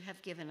gifts you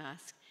have given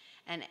us,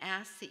 and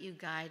ask that you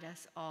guide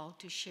us all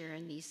to share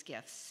in these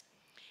gifts.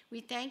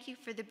 We thank you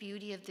for the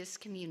beauty of this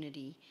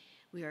community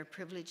we are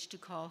privileged to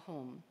call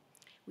home.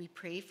 We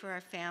pray for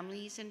our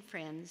families and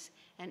friends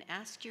and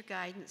ask your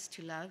guidance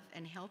to love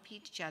and help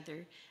each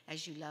other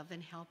as you love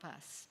and help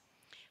us.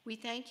 We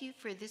thank you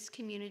for this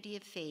community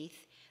of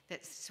faith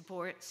that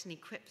supports and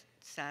equips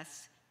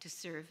us to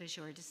serve as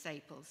your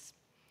disciples.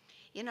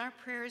 In our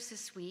prayers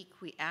this week,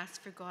 we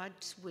ask for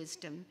God's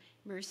wisdom,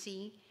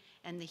 mercy,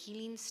 and the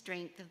healing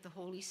strength of the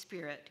Holy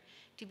Spirit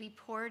to be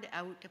poured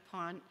out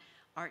upon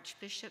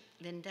Archbishop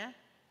Linda,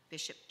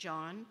 Bishop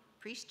John,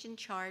 Priest in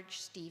Charge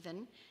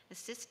Stephen,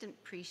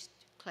 Assistant Priest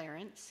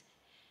Clarence,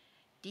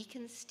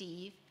 Deacon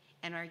Steve,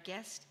 and our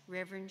guest,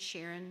 Reverend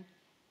Sharon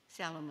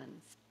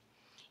Salomons.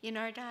 In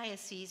our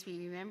diocese,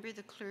 we remember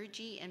the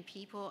clergy and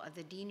people of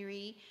the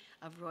Deanery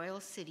of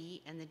Royal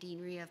City and the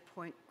Deanery of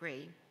Point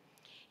Grey.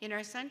 In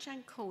our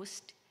Sunshine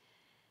Coast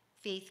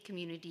faith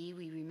community,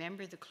 we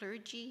remember the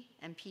clergy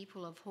and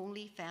people of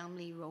Holy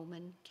Family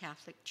Roman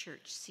Catholic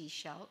Church,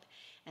 Seashelt,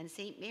 and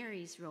St.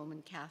 Mary's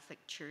Roman Catholic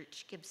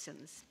Church,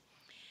 Gibsons.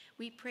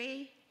 We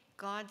pray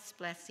God's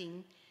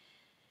blessing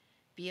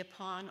be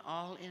upon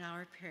all in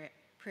our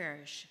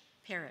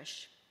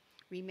parish,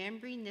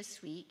 remembering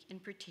this week in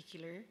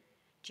particular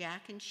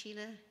Jack and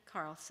Sheila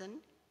Carlson,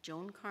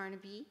 Joan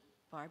Carnaby,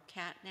 Barb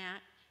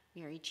Catnat,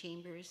 Mary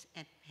Chambers,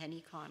 and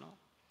Penny Connell.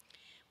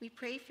 We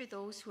pray for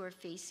those who are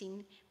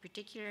facing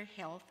particular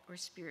health or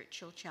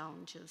spiritual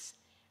challenges.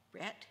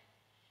 Brett,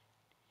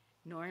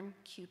 Norm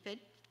Cupid,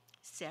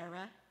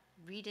 Sarah,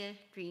 Rita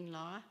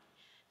Greenlaw,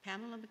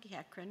 Pamela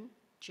McEachran,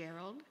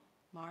 Gerald,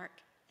 Mark,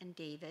 and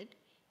David,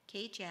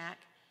 Kay Jack,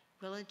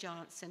 Willa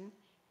Johnson,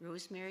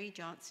 Rosemary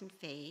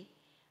Johnson-Fay,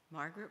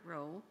 Margaret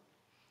Rowe,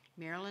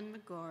 Marilyn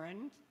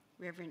McGoran,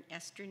 Reverend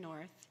Esther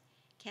North,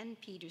 Ken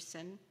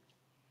Peterson,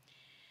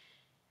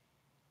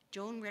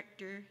 Joan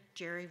Richter,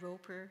 Jerry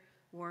Roper,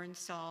 Warren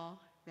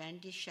Saul,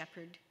 Randy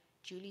Shepard,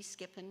 Julie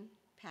Skippen,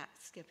 Pat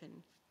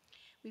Skippen.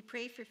 We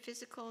pray for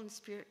physical and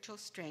spiritual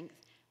strength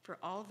for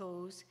all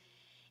those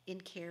in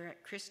care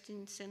at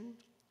Christensen,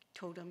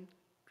 Totem,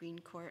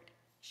 Greencourt,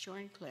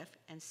 Shorncliffe,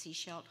 and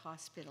Seashelt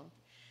Hospital.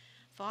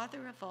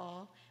 Father of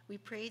all, we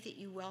pray that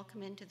you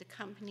welcome into the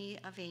company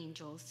of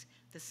angels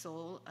the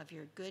soul of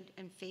your good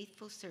and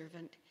faithful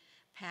servant,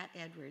 Pat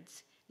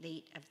Edwards,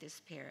 late of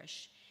this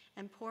parish,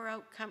 and pour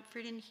out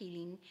comfort and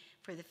healing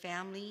for the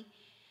family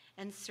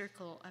and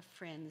circle of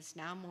friends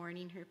now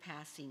mourning her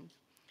passing.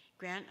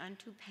 Grant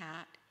unto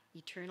Pat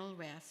eternal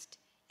rest,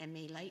 and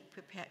may light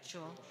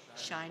perpetual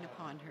shine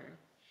upon her.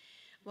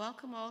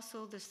 Welcome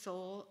also the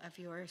soul of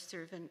your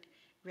servant,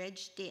 Reg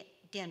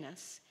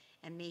Dennis,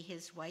 and may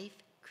his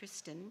wife,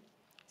 Kristen,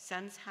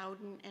 sons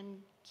Howden and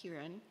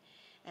Kieran,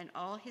 and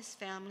all his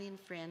family and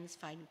friends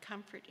find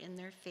comfort in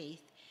their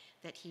faith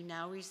that he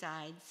now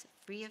resides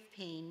free of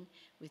pain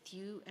with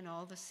you and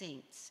all the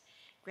saints.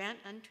 Grant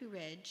unto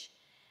Reg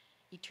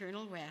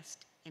eternal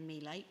rest, and may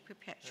light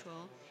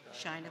perpetual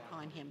shine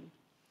upon him.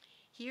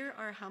 Hear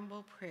our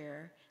humble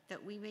prayer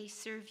that we may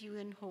serve you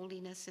in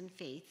holiness and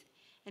faith,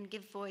 and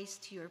give voice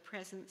to your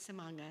presence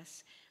among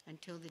us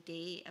until the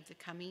day of the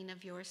coming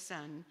of your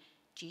Son,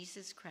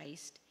 Jesus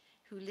Christ,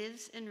 who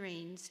lives and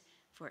reigns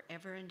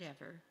forever and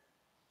ever.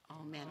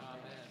 Amen.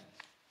 Amen.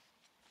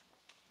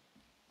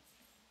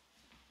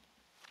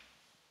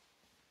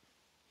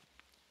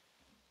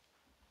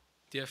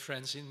 Dear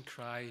friends in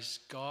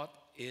Christ, God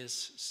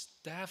is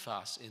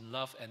steadfast in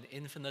love and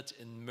infinite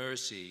in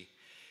mercy.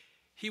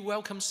 He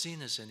welcomes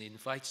sinners and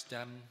invites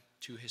them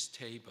to his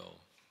table.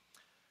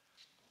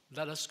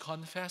 Let us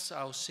confess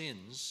our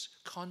sins,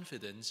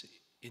 confident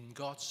in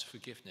God's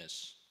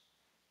forgiveness.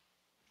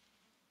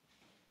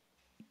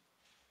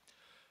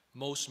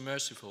 Most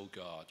merciful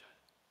God,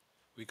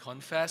 we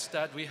confess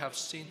that we have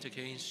sinned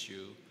against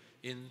you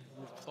in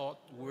thought,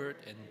 word,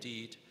 and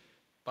deed,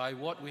 by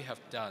what we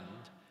have done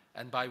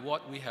and by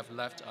what we have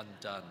left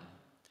undone.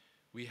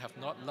 We have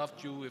not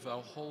loved you with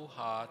our whole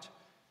heart.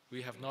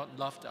 We have not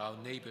loved our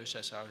neighbors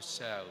as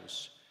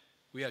ourselves.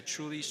 We are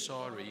truly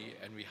sorry,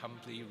 and we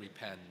humbly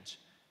repent.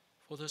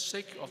 For the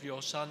sake of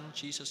your Son,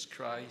 Jesus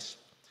Christ,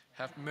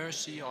 have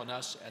mercy on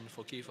us and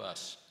forgive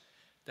us,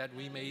 that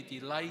we may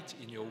delight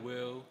in your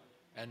will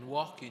and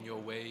walk in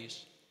your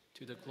ways,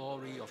 to the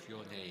glory of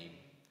your name.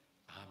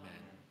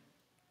 Amen.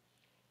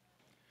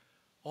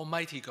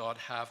 Almighty God,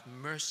 have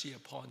mercy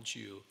upon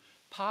you,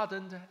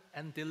 pardon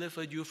and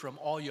deliver you from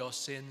all your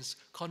sins,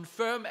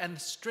 confirm and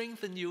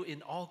strengthen you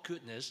in all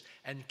goodness,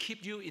 and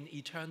keep you in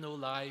eternal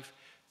life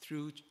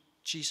through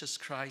Jesus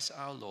Christ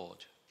our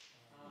Lord.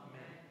 Amen.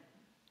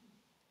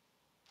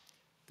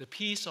 The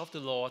peace of the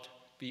Lord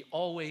be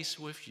always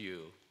with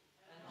you.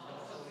 And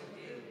also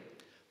with you.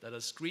 Let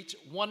us greet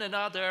one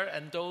another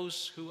and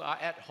those who are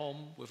at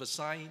home with a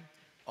sign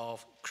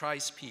of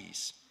Christ's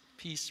peace.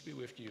 Peace be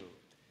with you.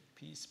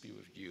 Peace be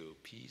with you.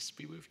 Peace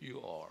be with you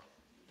all.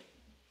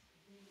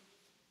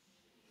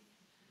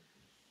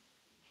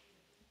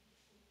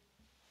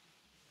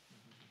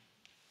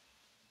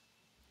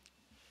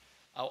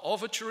 Our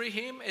offertory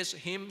hymn is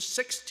hymn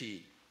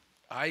 60,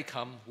 I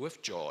Come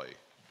with Joy.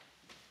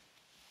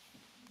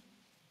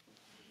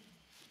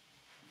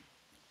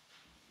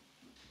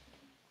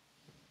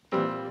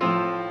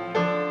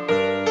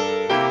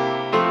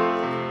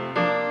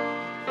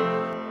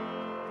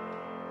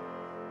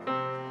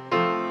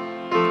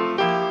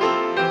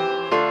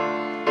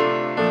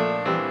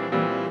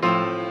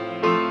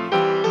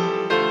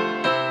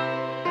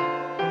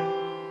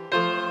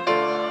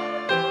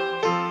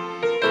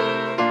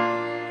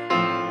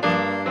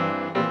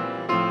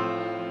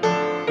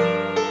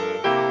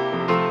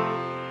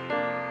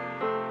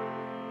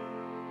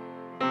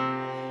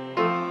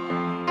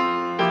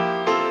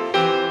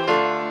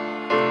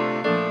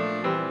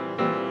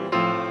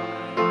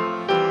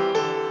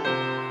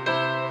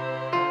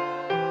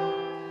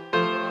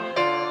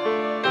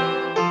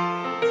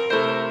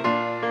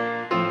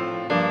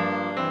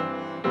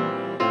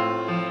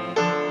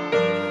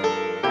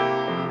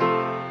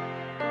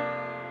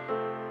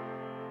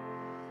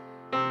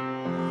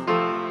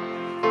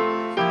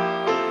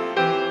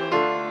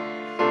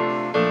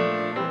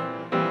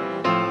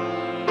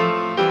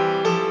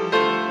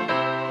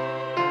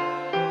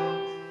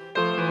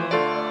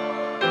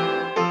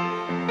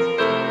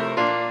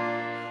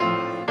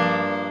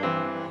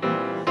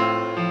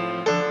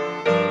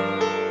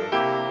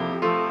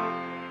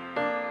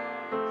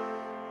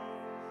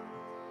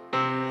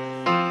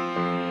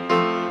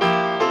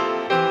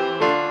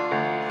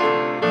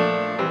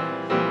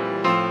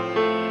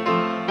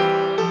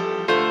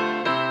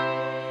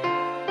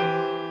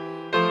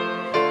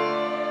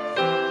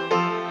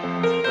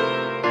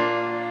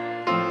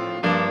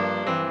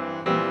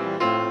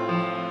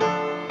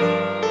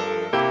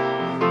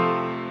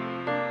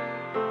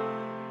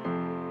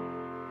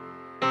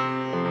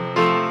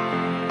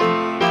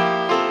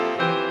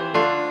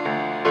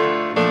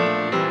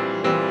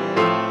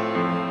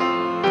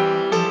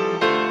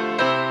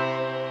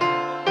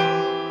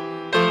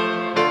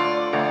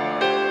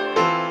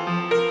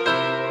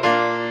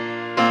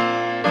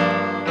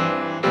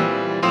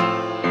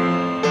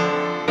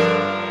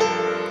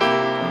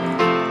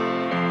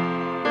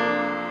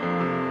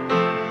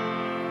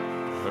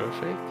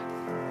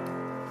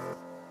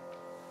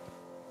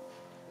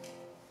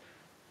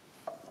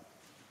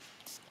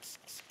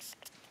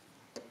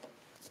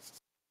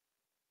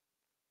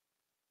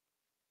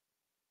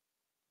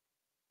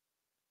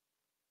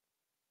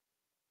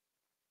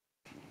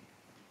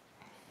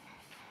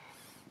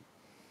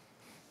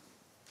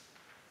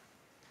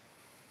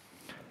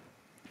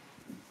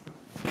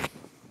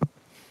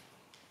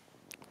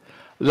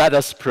 Let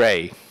us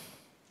pray.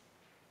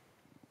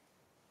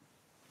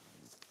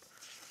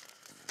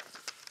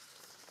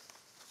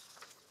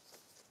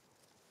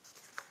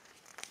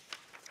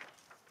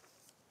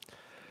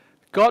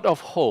 God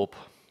of hope,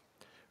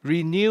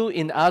 renew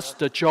in us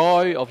the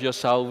joy of your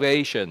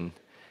salvation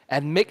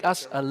and make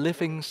us a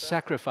living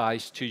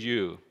sacrifice to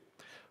you,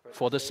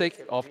 for the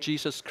sake of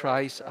Jesus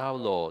Christ our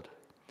Lord.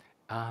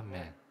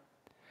 Amen.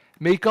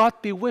 May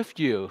God be with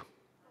you.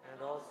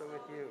 And also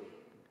with you.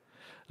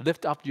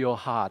 Lift up your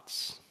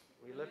hearts.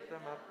 We lift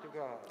them up to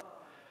God.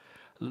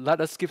 Let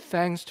us give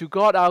thanks to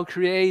God our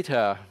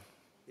Creator.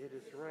 It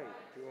is right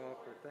to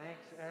offer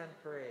thanks and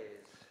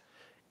praise.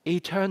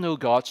 Eternal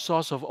God,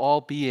 source of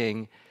all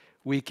being,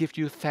 we give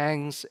you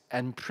thanks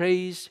and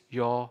praise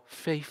your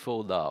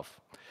faithful love.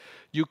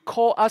 You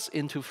call us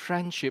into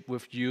friendship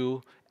with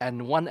you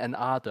and one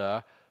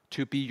another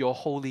to be your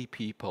holy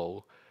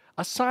people,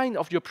 a sign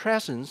of your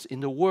presence in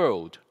the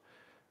world.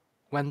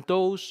 When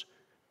those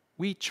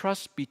we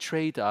trust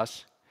betrayed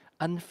us,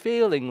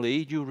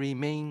 unfailingly you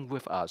remain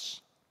with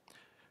us.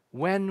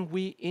 When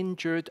we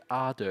injured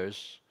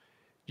others,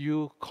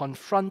 you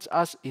confront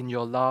us in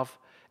your love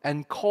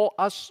and call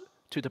us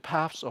to the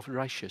paths of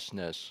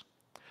righteousness.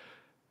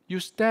 You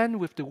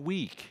stand with the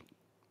weak,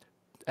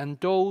 and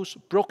those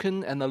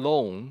broken and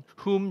alone,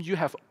 whom you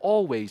have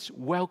always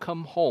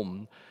welcomed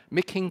home,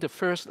 making the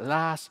first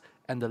last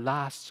and the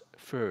last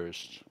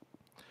first.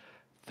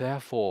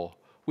 Therefore,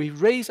 we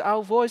raise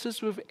our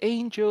voices with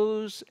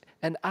angels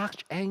and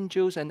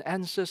archangels and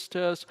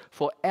ancestors,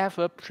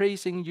 forever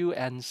praising you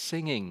and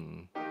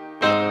singing.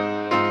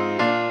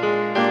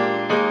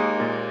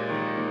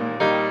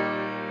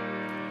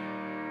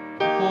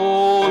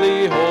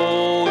 Holy,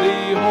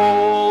 holy,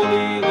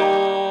 holy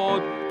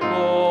Lord,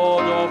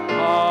 God of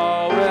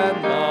power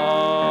and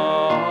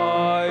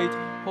might.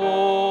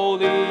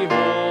 Holy,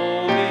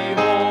 holy,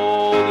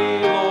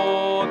 holy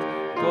Lord,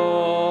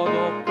 God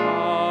of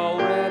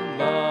power and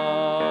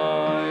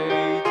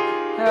might.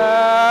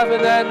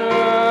 Heaven and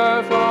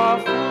earth are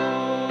full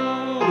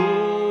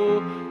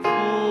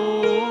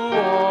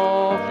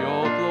of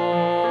your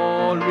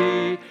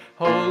glory.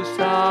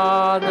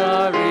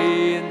 Hosanna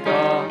in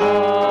the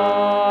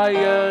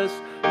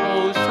highest.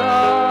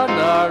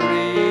 Hosanna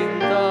in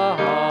the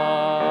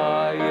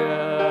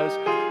highest.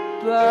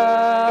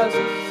 Blessed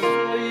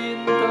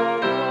in the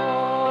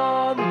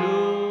one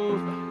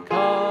who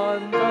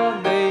comes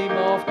the name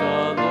of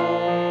the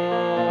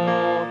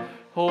Lord.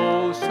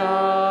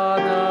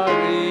 Hosanna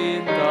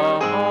in the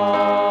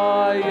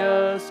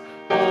highest.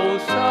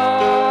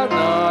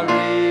 Hosanna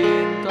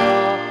in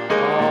the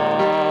highest.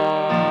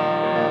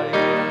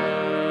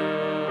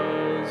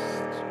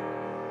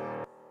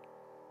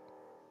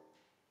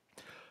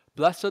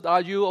 Blessed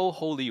are you, O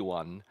Holy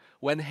One.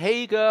 When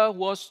Hagar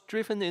was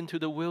driven into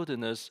the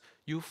wilderness,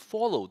 you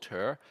followed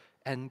her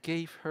and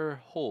gave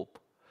her hope.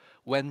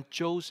 When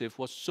Joseph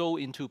was sold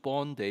into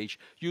bondage,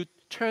 you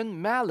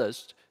turned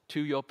malice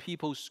to your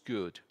people's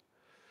good.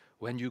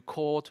 When you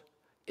called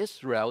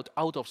Israel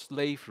out of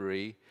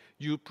slavery,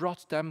 you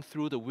brought them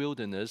through the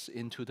wilderness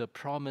into the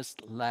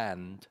promised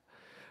land.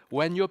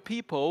 When your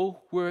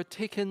people were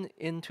taken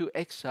into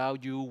exile,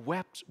 you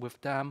wept with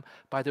them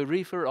by the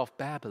river of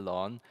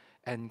Babylon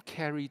and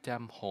carried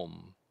them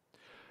home.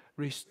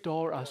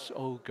 Restore us,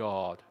 O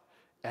God,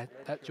 and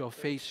let your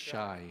face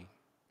shine.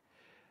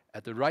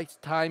 At the right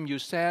time you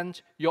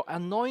sent your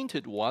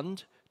anointed one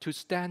to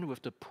stand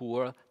with the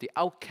poor, the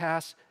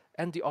outcast,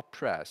 and the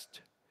oppressed.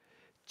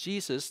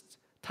 Jesus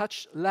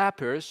touched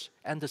lepers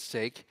and the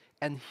sick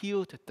and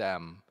healed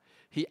them.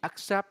 He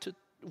accepted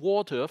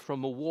water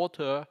from a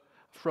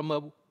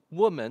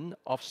woman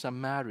of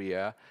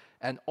Samaria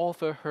and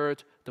offered her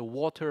the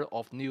water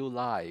of new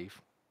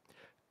life.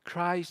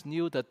 Christ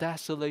knew the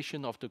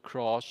desolation of the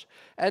cross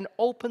and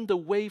opened the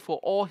way for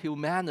all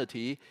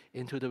humanity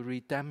into the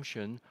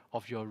redemption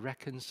of your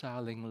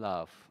reconciling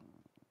love.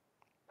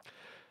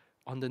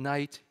 On the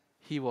night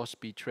he was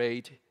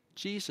betrayed,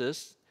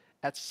 Jesus,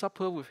 at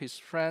supper with his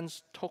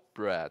friends, took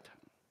bread,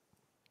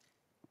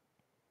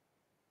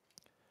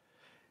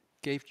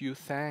 gave you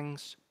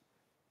thanks,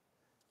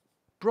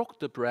 broke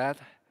the bread,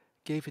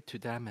 gave it to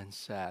them, and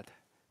said,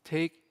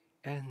 "Take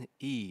and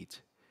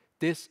eat.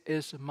 This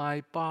is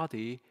my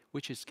body,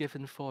 which is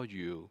given for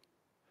you.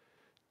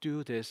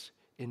 Do this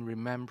in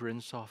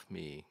remembrance of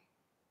me."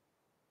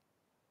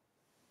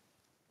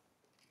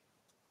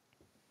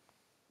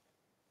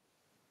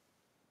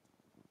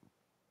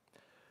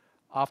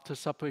 After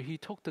supper, he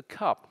took the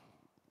cup,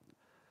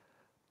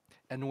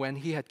 and when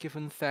he had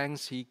given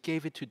thanks, he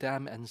gave it to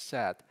them and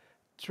said,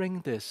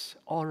 "Drink this,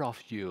 all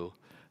of you.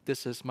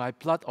 This is my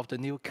blood of the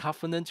new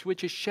covenant,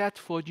 which is shed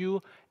for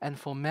you and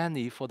for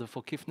many for the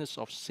forgiveness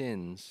of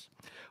sins.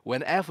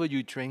 Whenever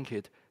you drink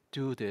it,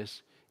 do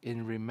this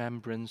in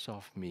remembrance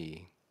of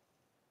me."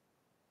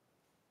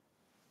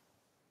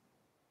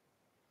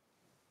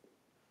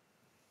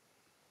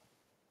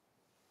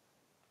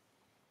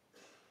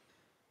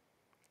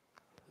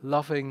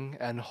 Loving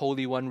and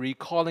Holy One,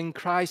 recalling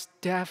Christ's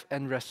death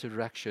and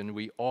resurrection,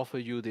 we offer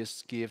you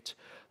this gift,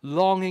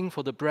 longing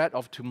for the bread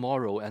of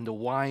tomorrow and the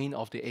wine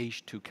of the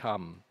age to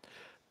come.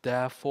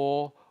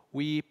 Therefore,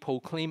 we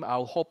proclaim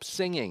our hope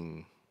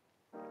singing.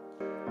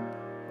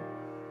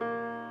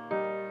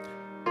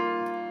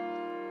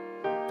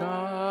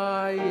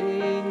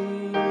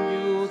 Dying,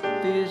 you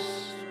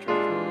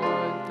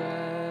destroy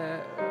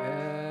death.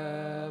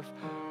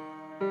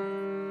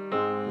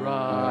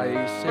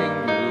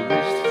 Rising, you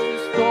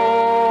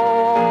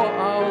restore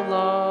our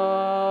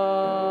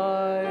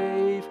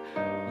life.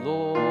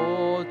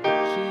 Lord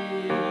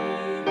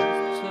Jesus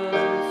is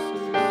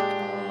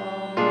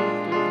come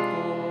in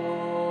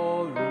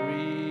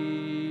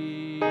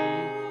glory.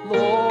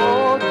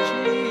 Lord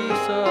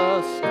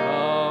Jesus,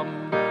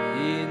 come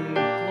in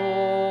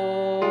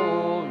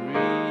glory.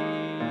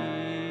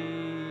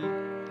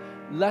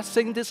 Let's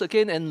sing this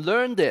again and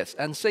learn this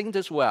and sing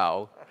this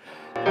well.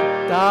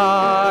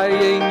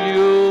 Dying,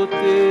 you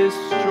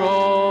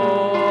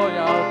destroy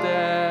our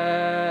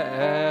death.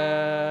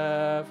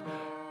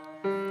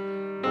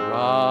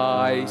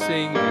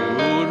 Rising,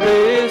 you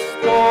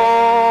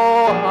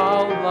restore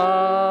our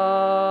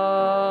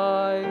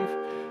life.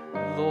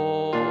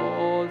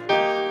 Lord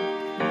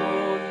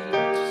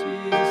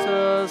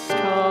Jesus,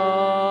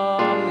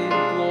 come in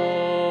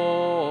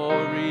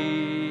glory.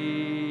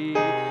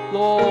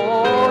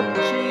 Lord Lord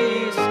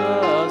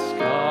Jesus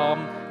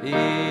come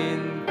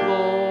in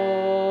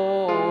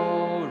glory.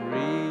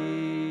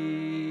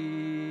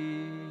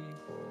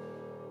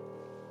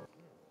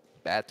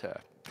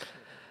 Better.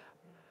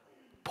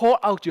 Pour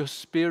out your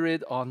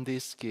Spirit on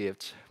this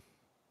gift,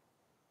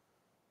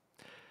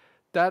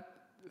 that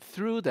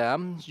through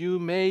them you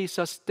may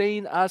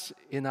sustain us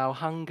in our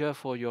hunger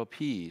for your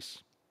peace.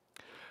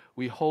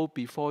 We hold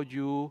before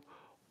you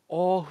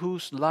all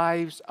whose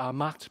lives are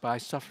marked by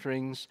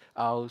sufferings,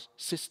 our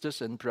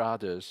sisters and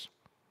brothers.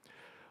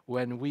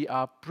 When we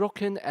are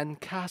broken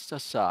and cast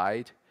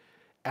aside,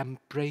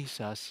 embrace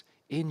us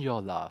in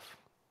your love.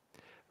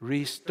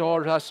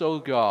 Restore us, O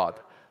God.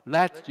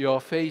 Let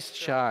your face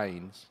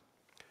shine.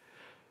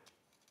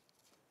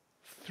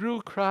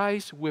 Through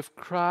Christ, with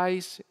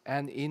Christ,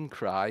 and in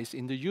Christ,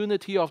 in the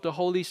unity of the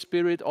Holy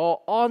Spirit,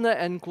 all honor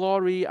and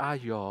glory are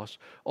yours,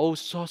 O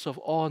source of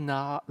all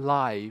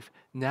life,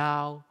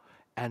 now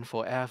and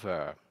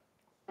forever.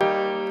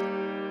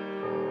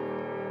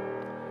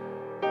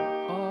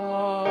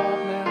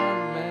 Amen,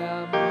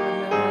 amen,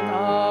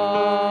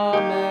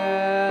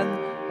 amen,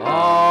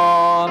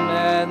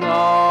 amen, amen.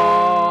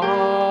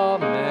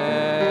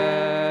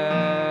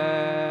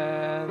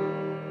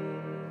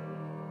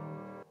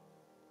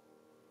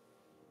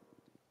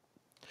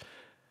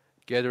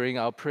 Gathering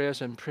our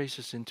prayers and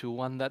praises into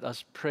one, let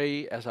us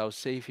pray as our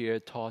Savior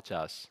taught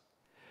us.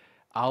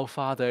 Our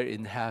Father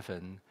in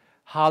heaven,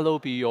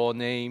 hallowed be your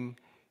name.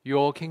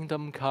 Your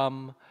kingdom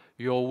come,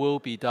 your will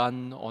be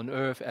done on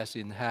earth as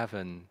in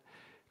heaven.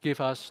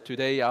 Give us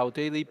today our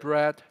daily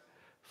bread.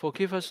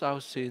 Forgive us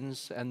our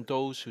sins and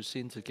those who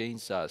sin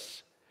against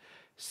us.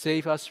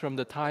 Save us from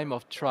the time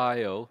of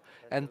trial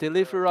and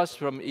deliver us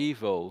from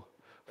evil.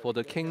 For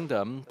the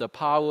kingdom, the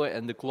power,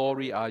 and the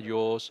glory are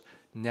yours,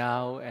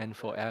 now and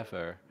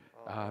forever.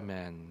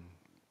 Amen.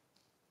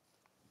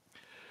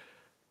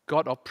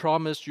 God of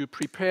promise, you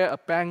prepare a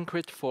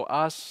banquet for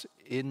us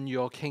in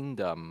your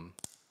kingdom.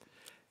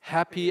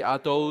 Happy are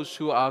those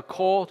who are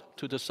called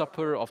to the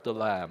supper of the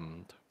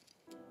Lamb.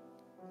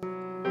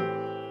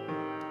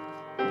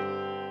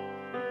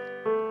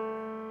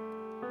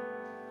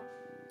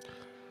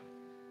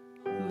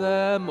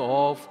 Lamb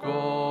of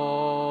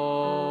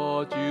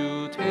God,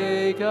 you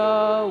take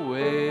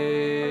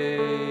away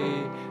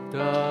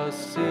the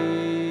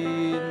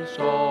sins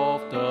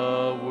of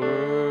the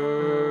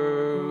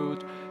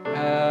world.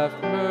 Have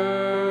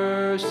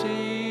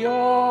mercy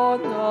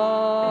on us.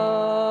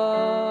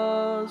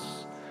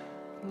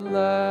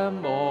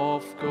 Lamb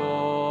of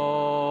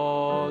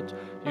God,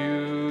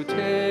 you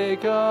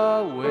take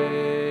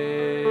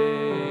away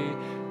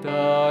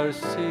the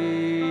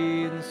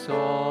sins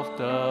of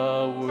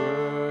the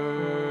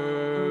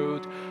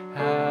world.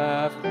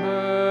 Have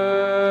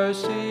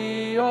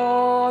mercy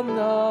on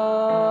us.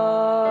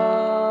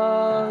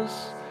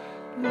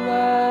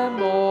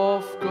 Lamb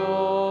of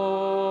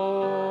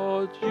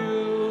God,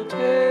 you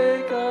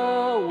take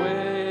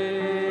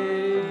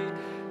away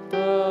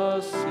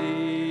the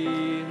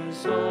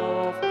sins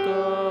of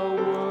the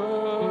world.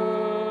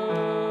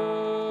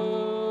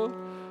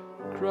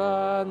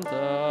 Grant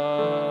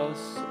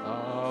us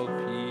our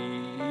peace.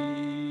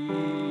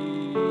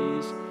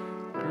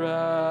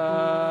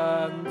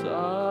 Grant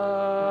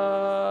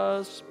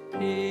us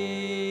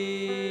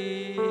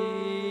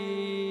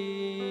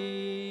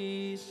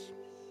peace.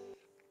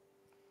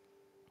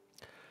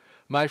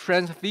 My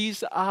friends,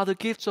 these are the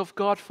gifts of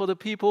God for the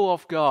people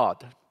of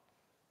God.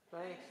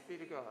 Thanks be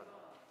to God.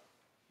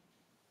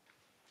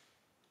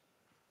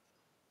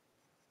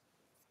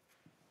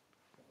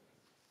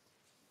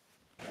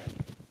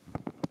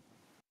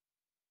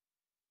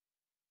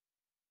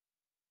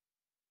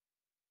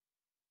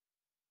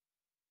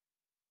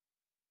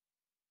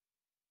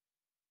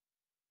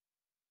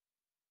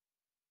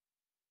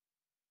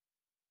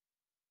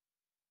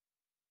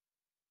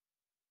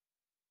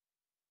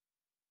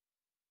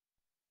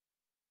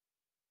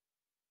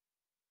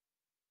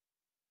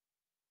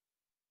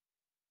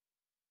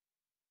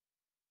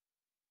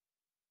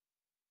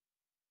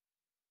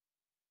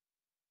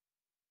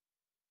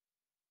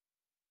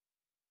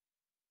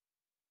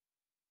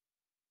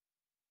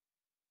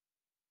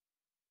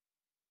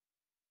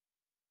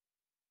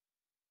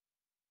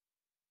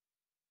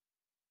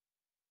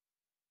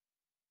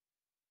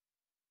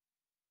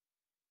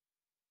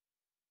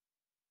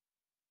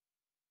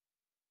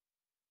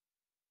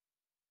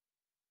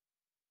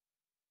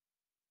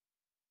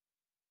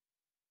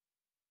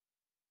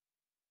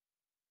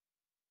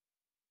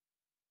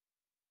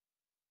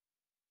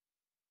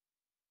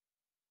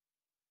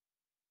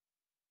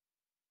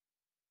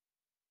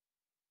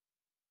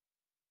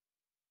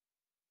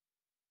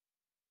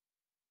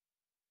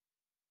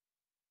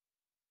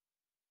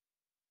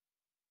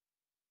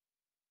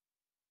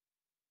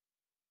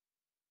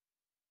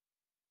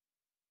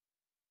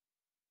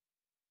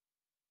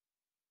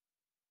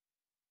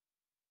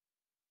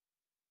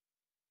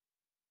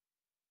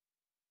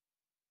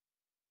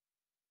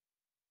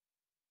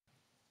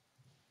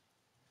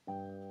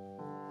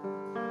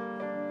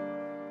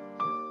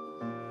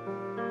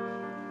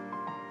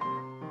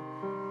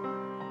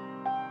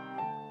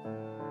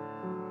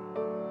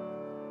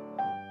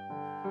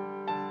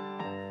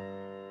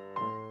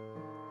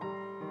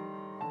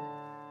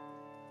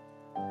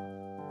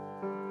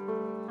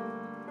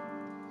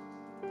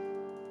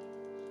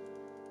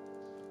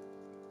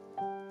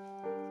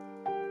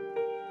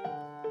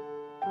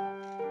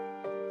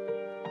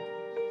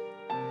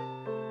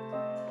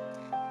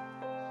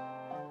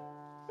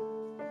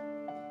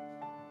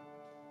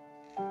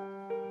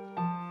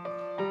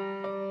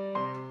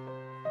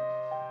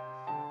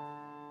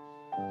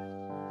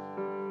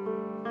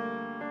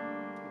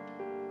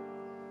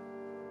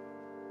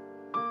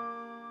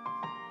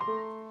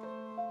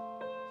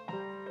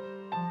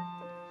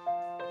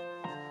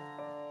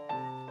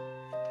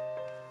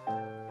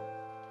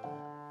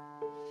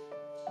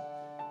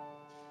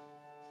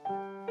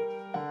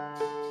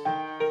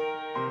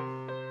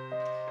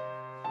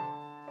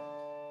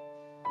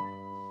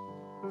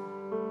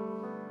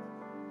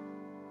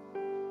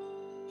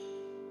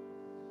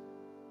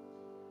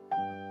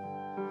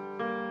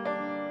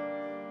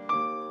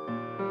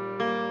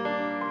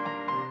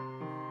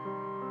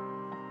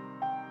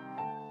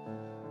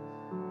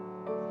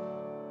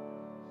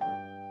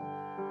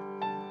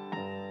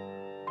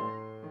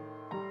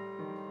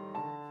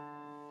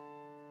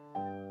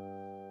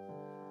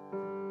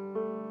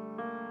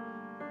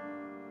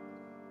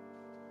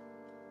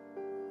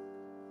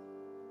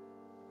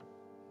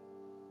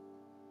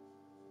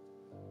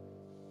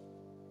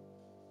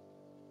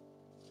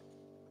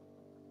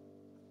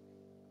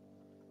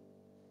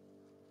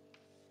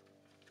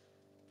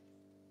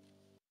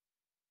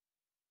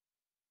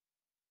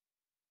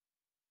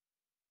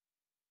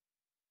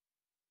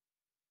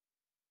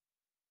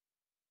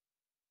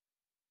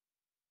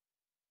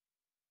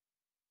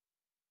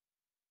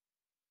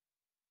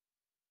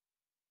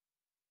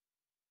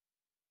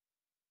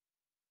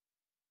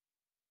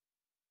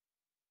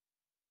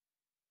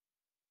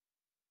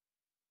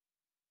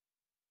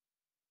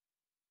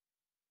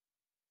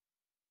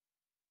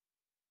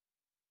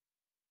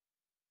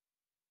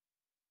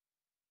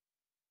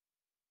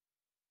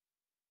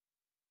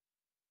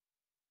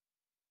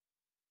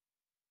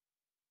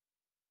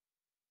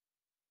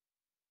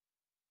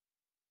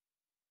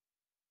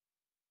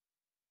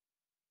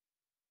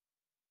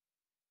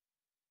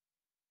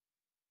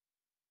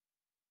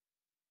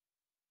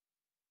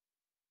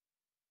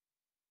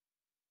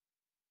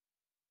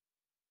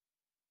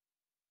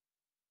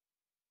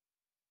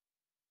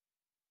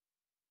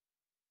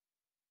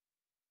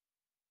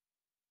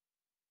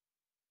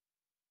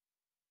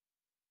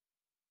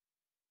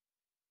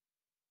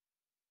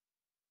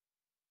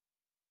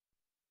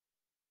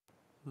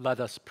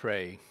 Let us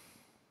pray.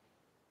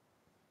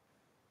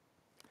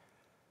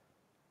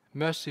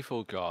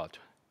 Merciful God,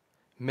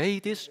 may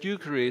this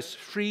Eucharist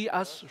free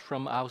us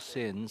from our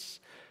sins,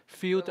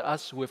 fill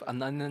us with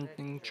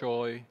unending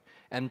joy,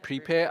 and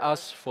prepare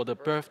us for the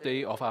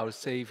birthday of our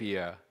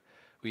Savior.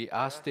 We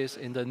ask this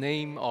in the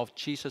name of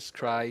Jesus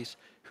Christ,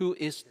 who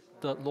is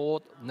the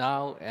Lord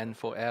now and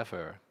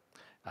forever.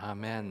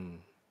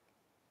 Amen.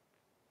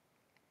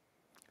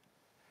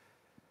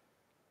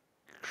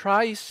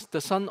 Christ,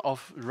 the Son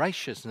of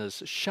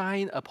Righteousness,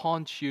 shine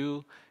upon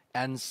you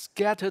and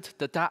scattered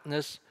the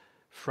darkness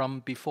from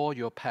before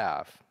your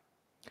path.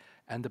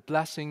 And the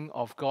blessing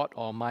of God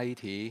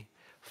Almighty,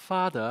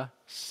 Father,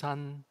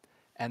 Son,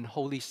 and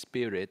Holy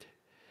Spirit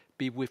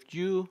be with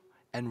you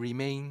and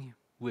remain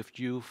with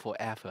you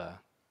forever.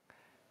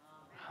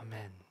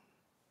 Amen.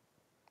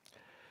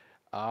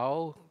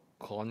 Our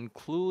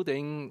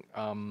concluding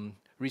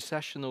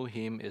recessional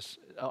hymn is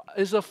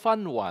a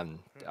fun one.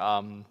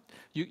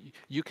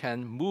 You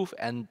can move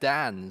and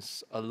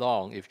dance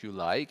along if you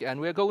like, and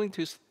we're going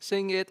to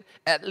sing it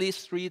at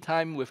least 3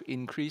 times with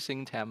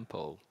increasing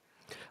tempo.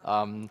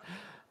 Come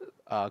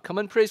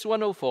and praise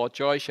 104,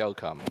 Joy Shall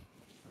Come.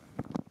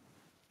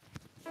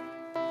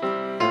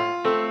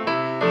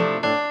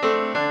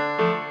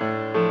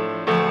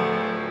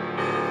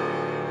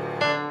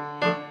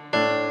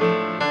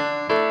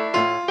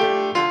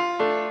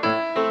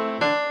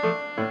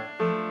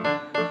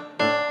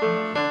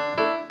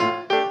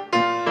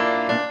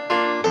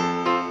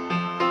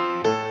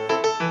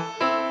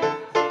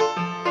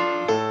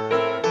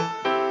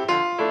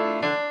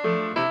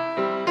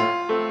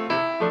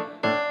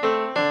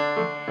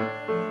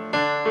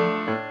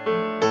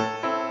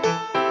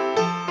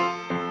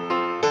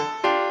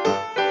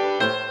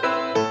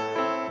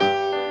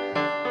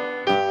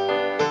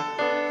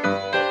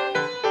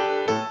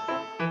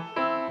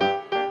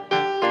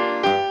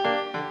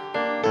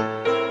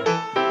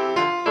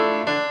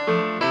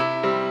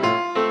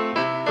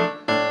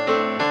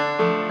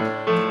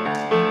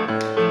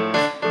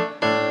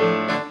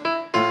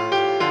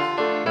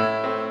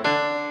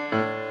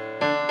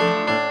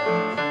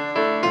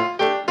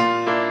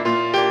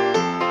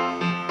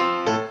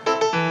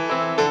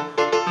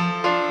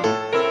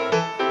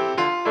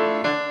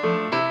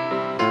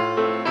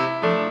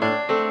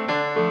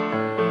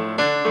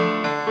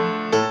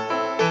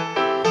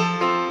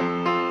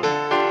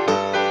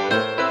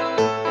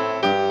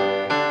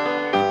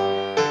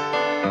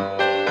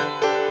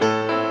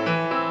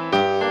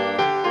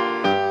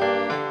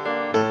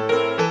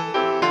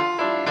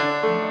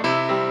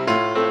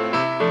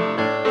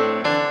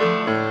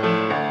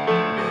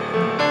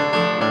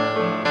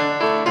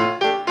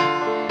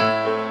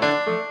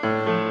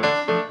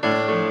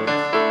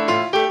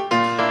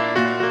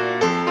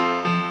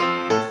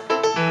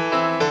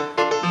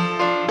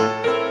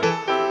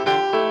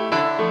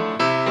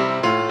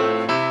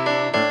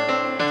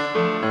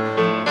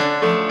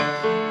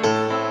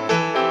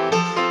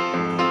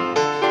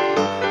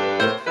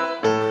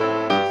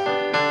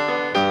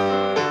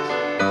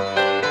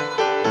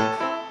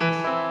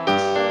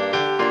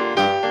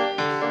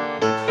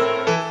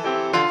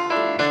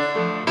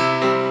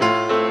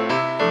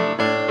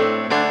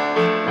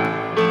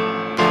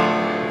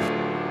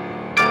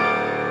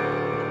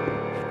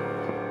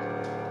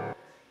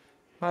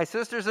 My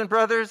sisters and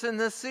brothers, in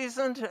this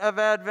season of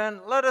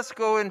Advent, let us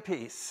go in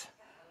peace.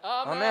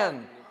 Amen.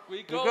 Amen.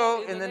 We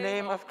go in the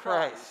name of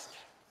Christ.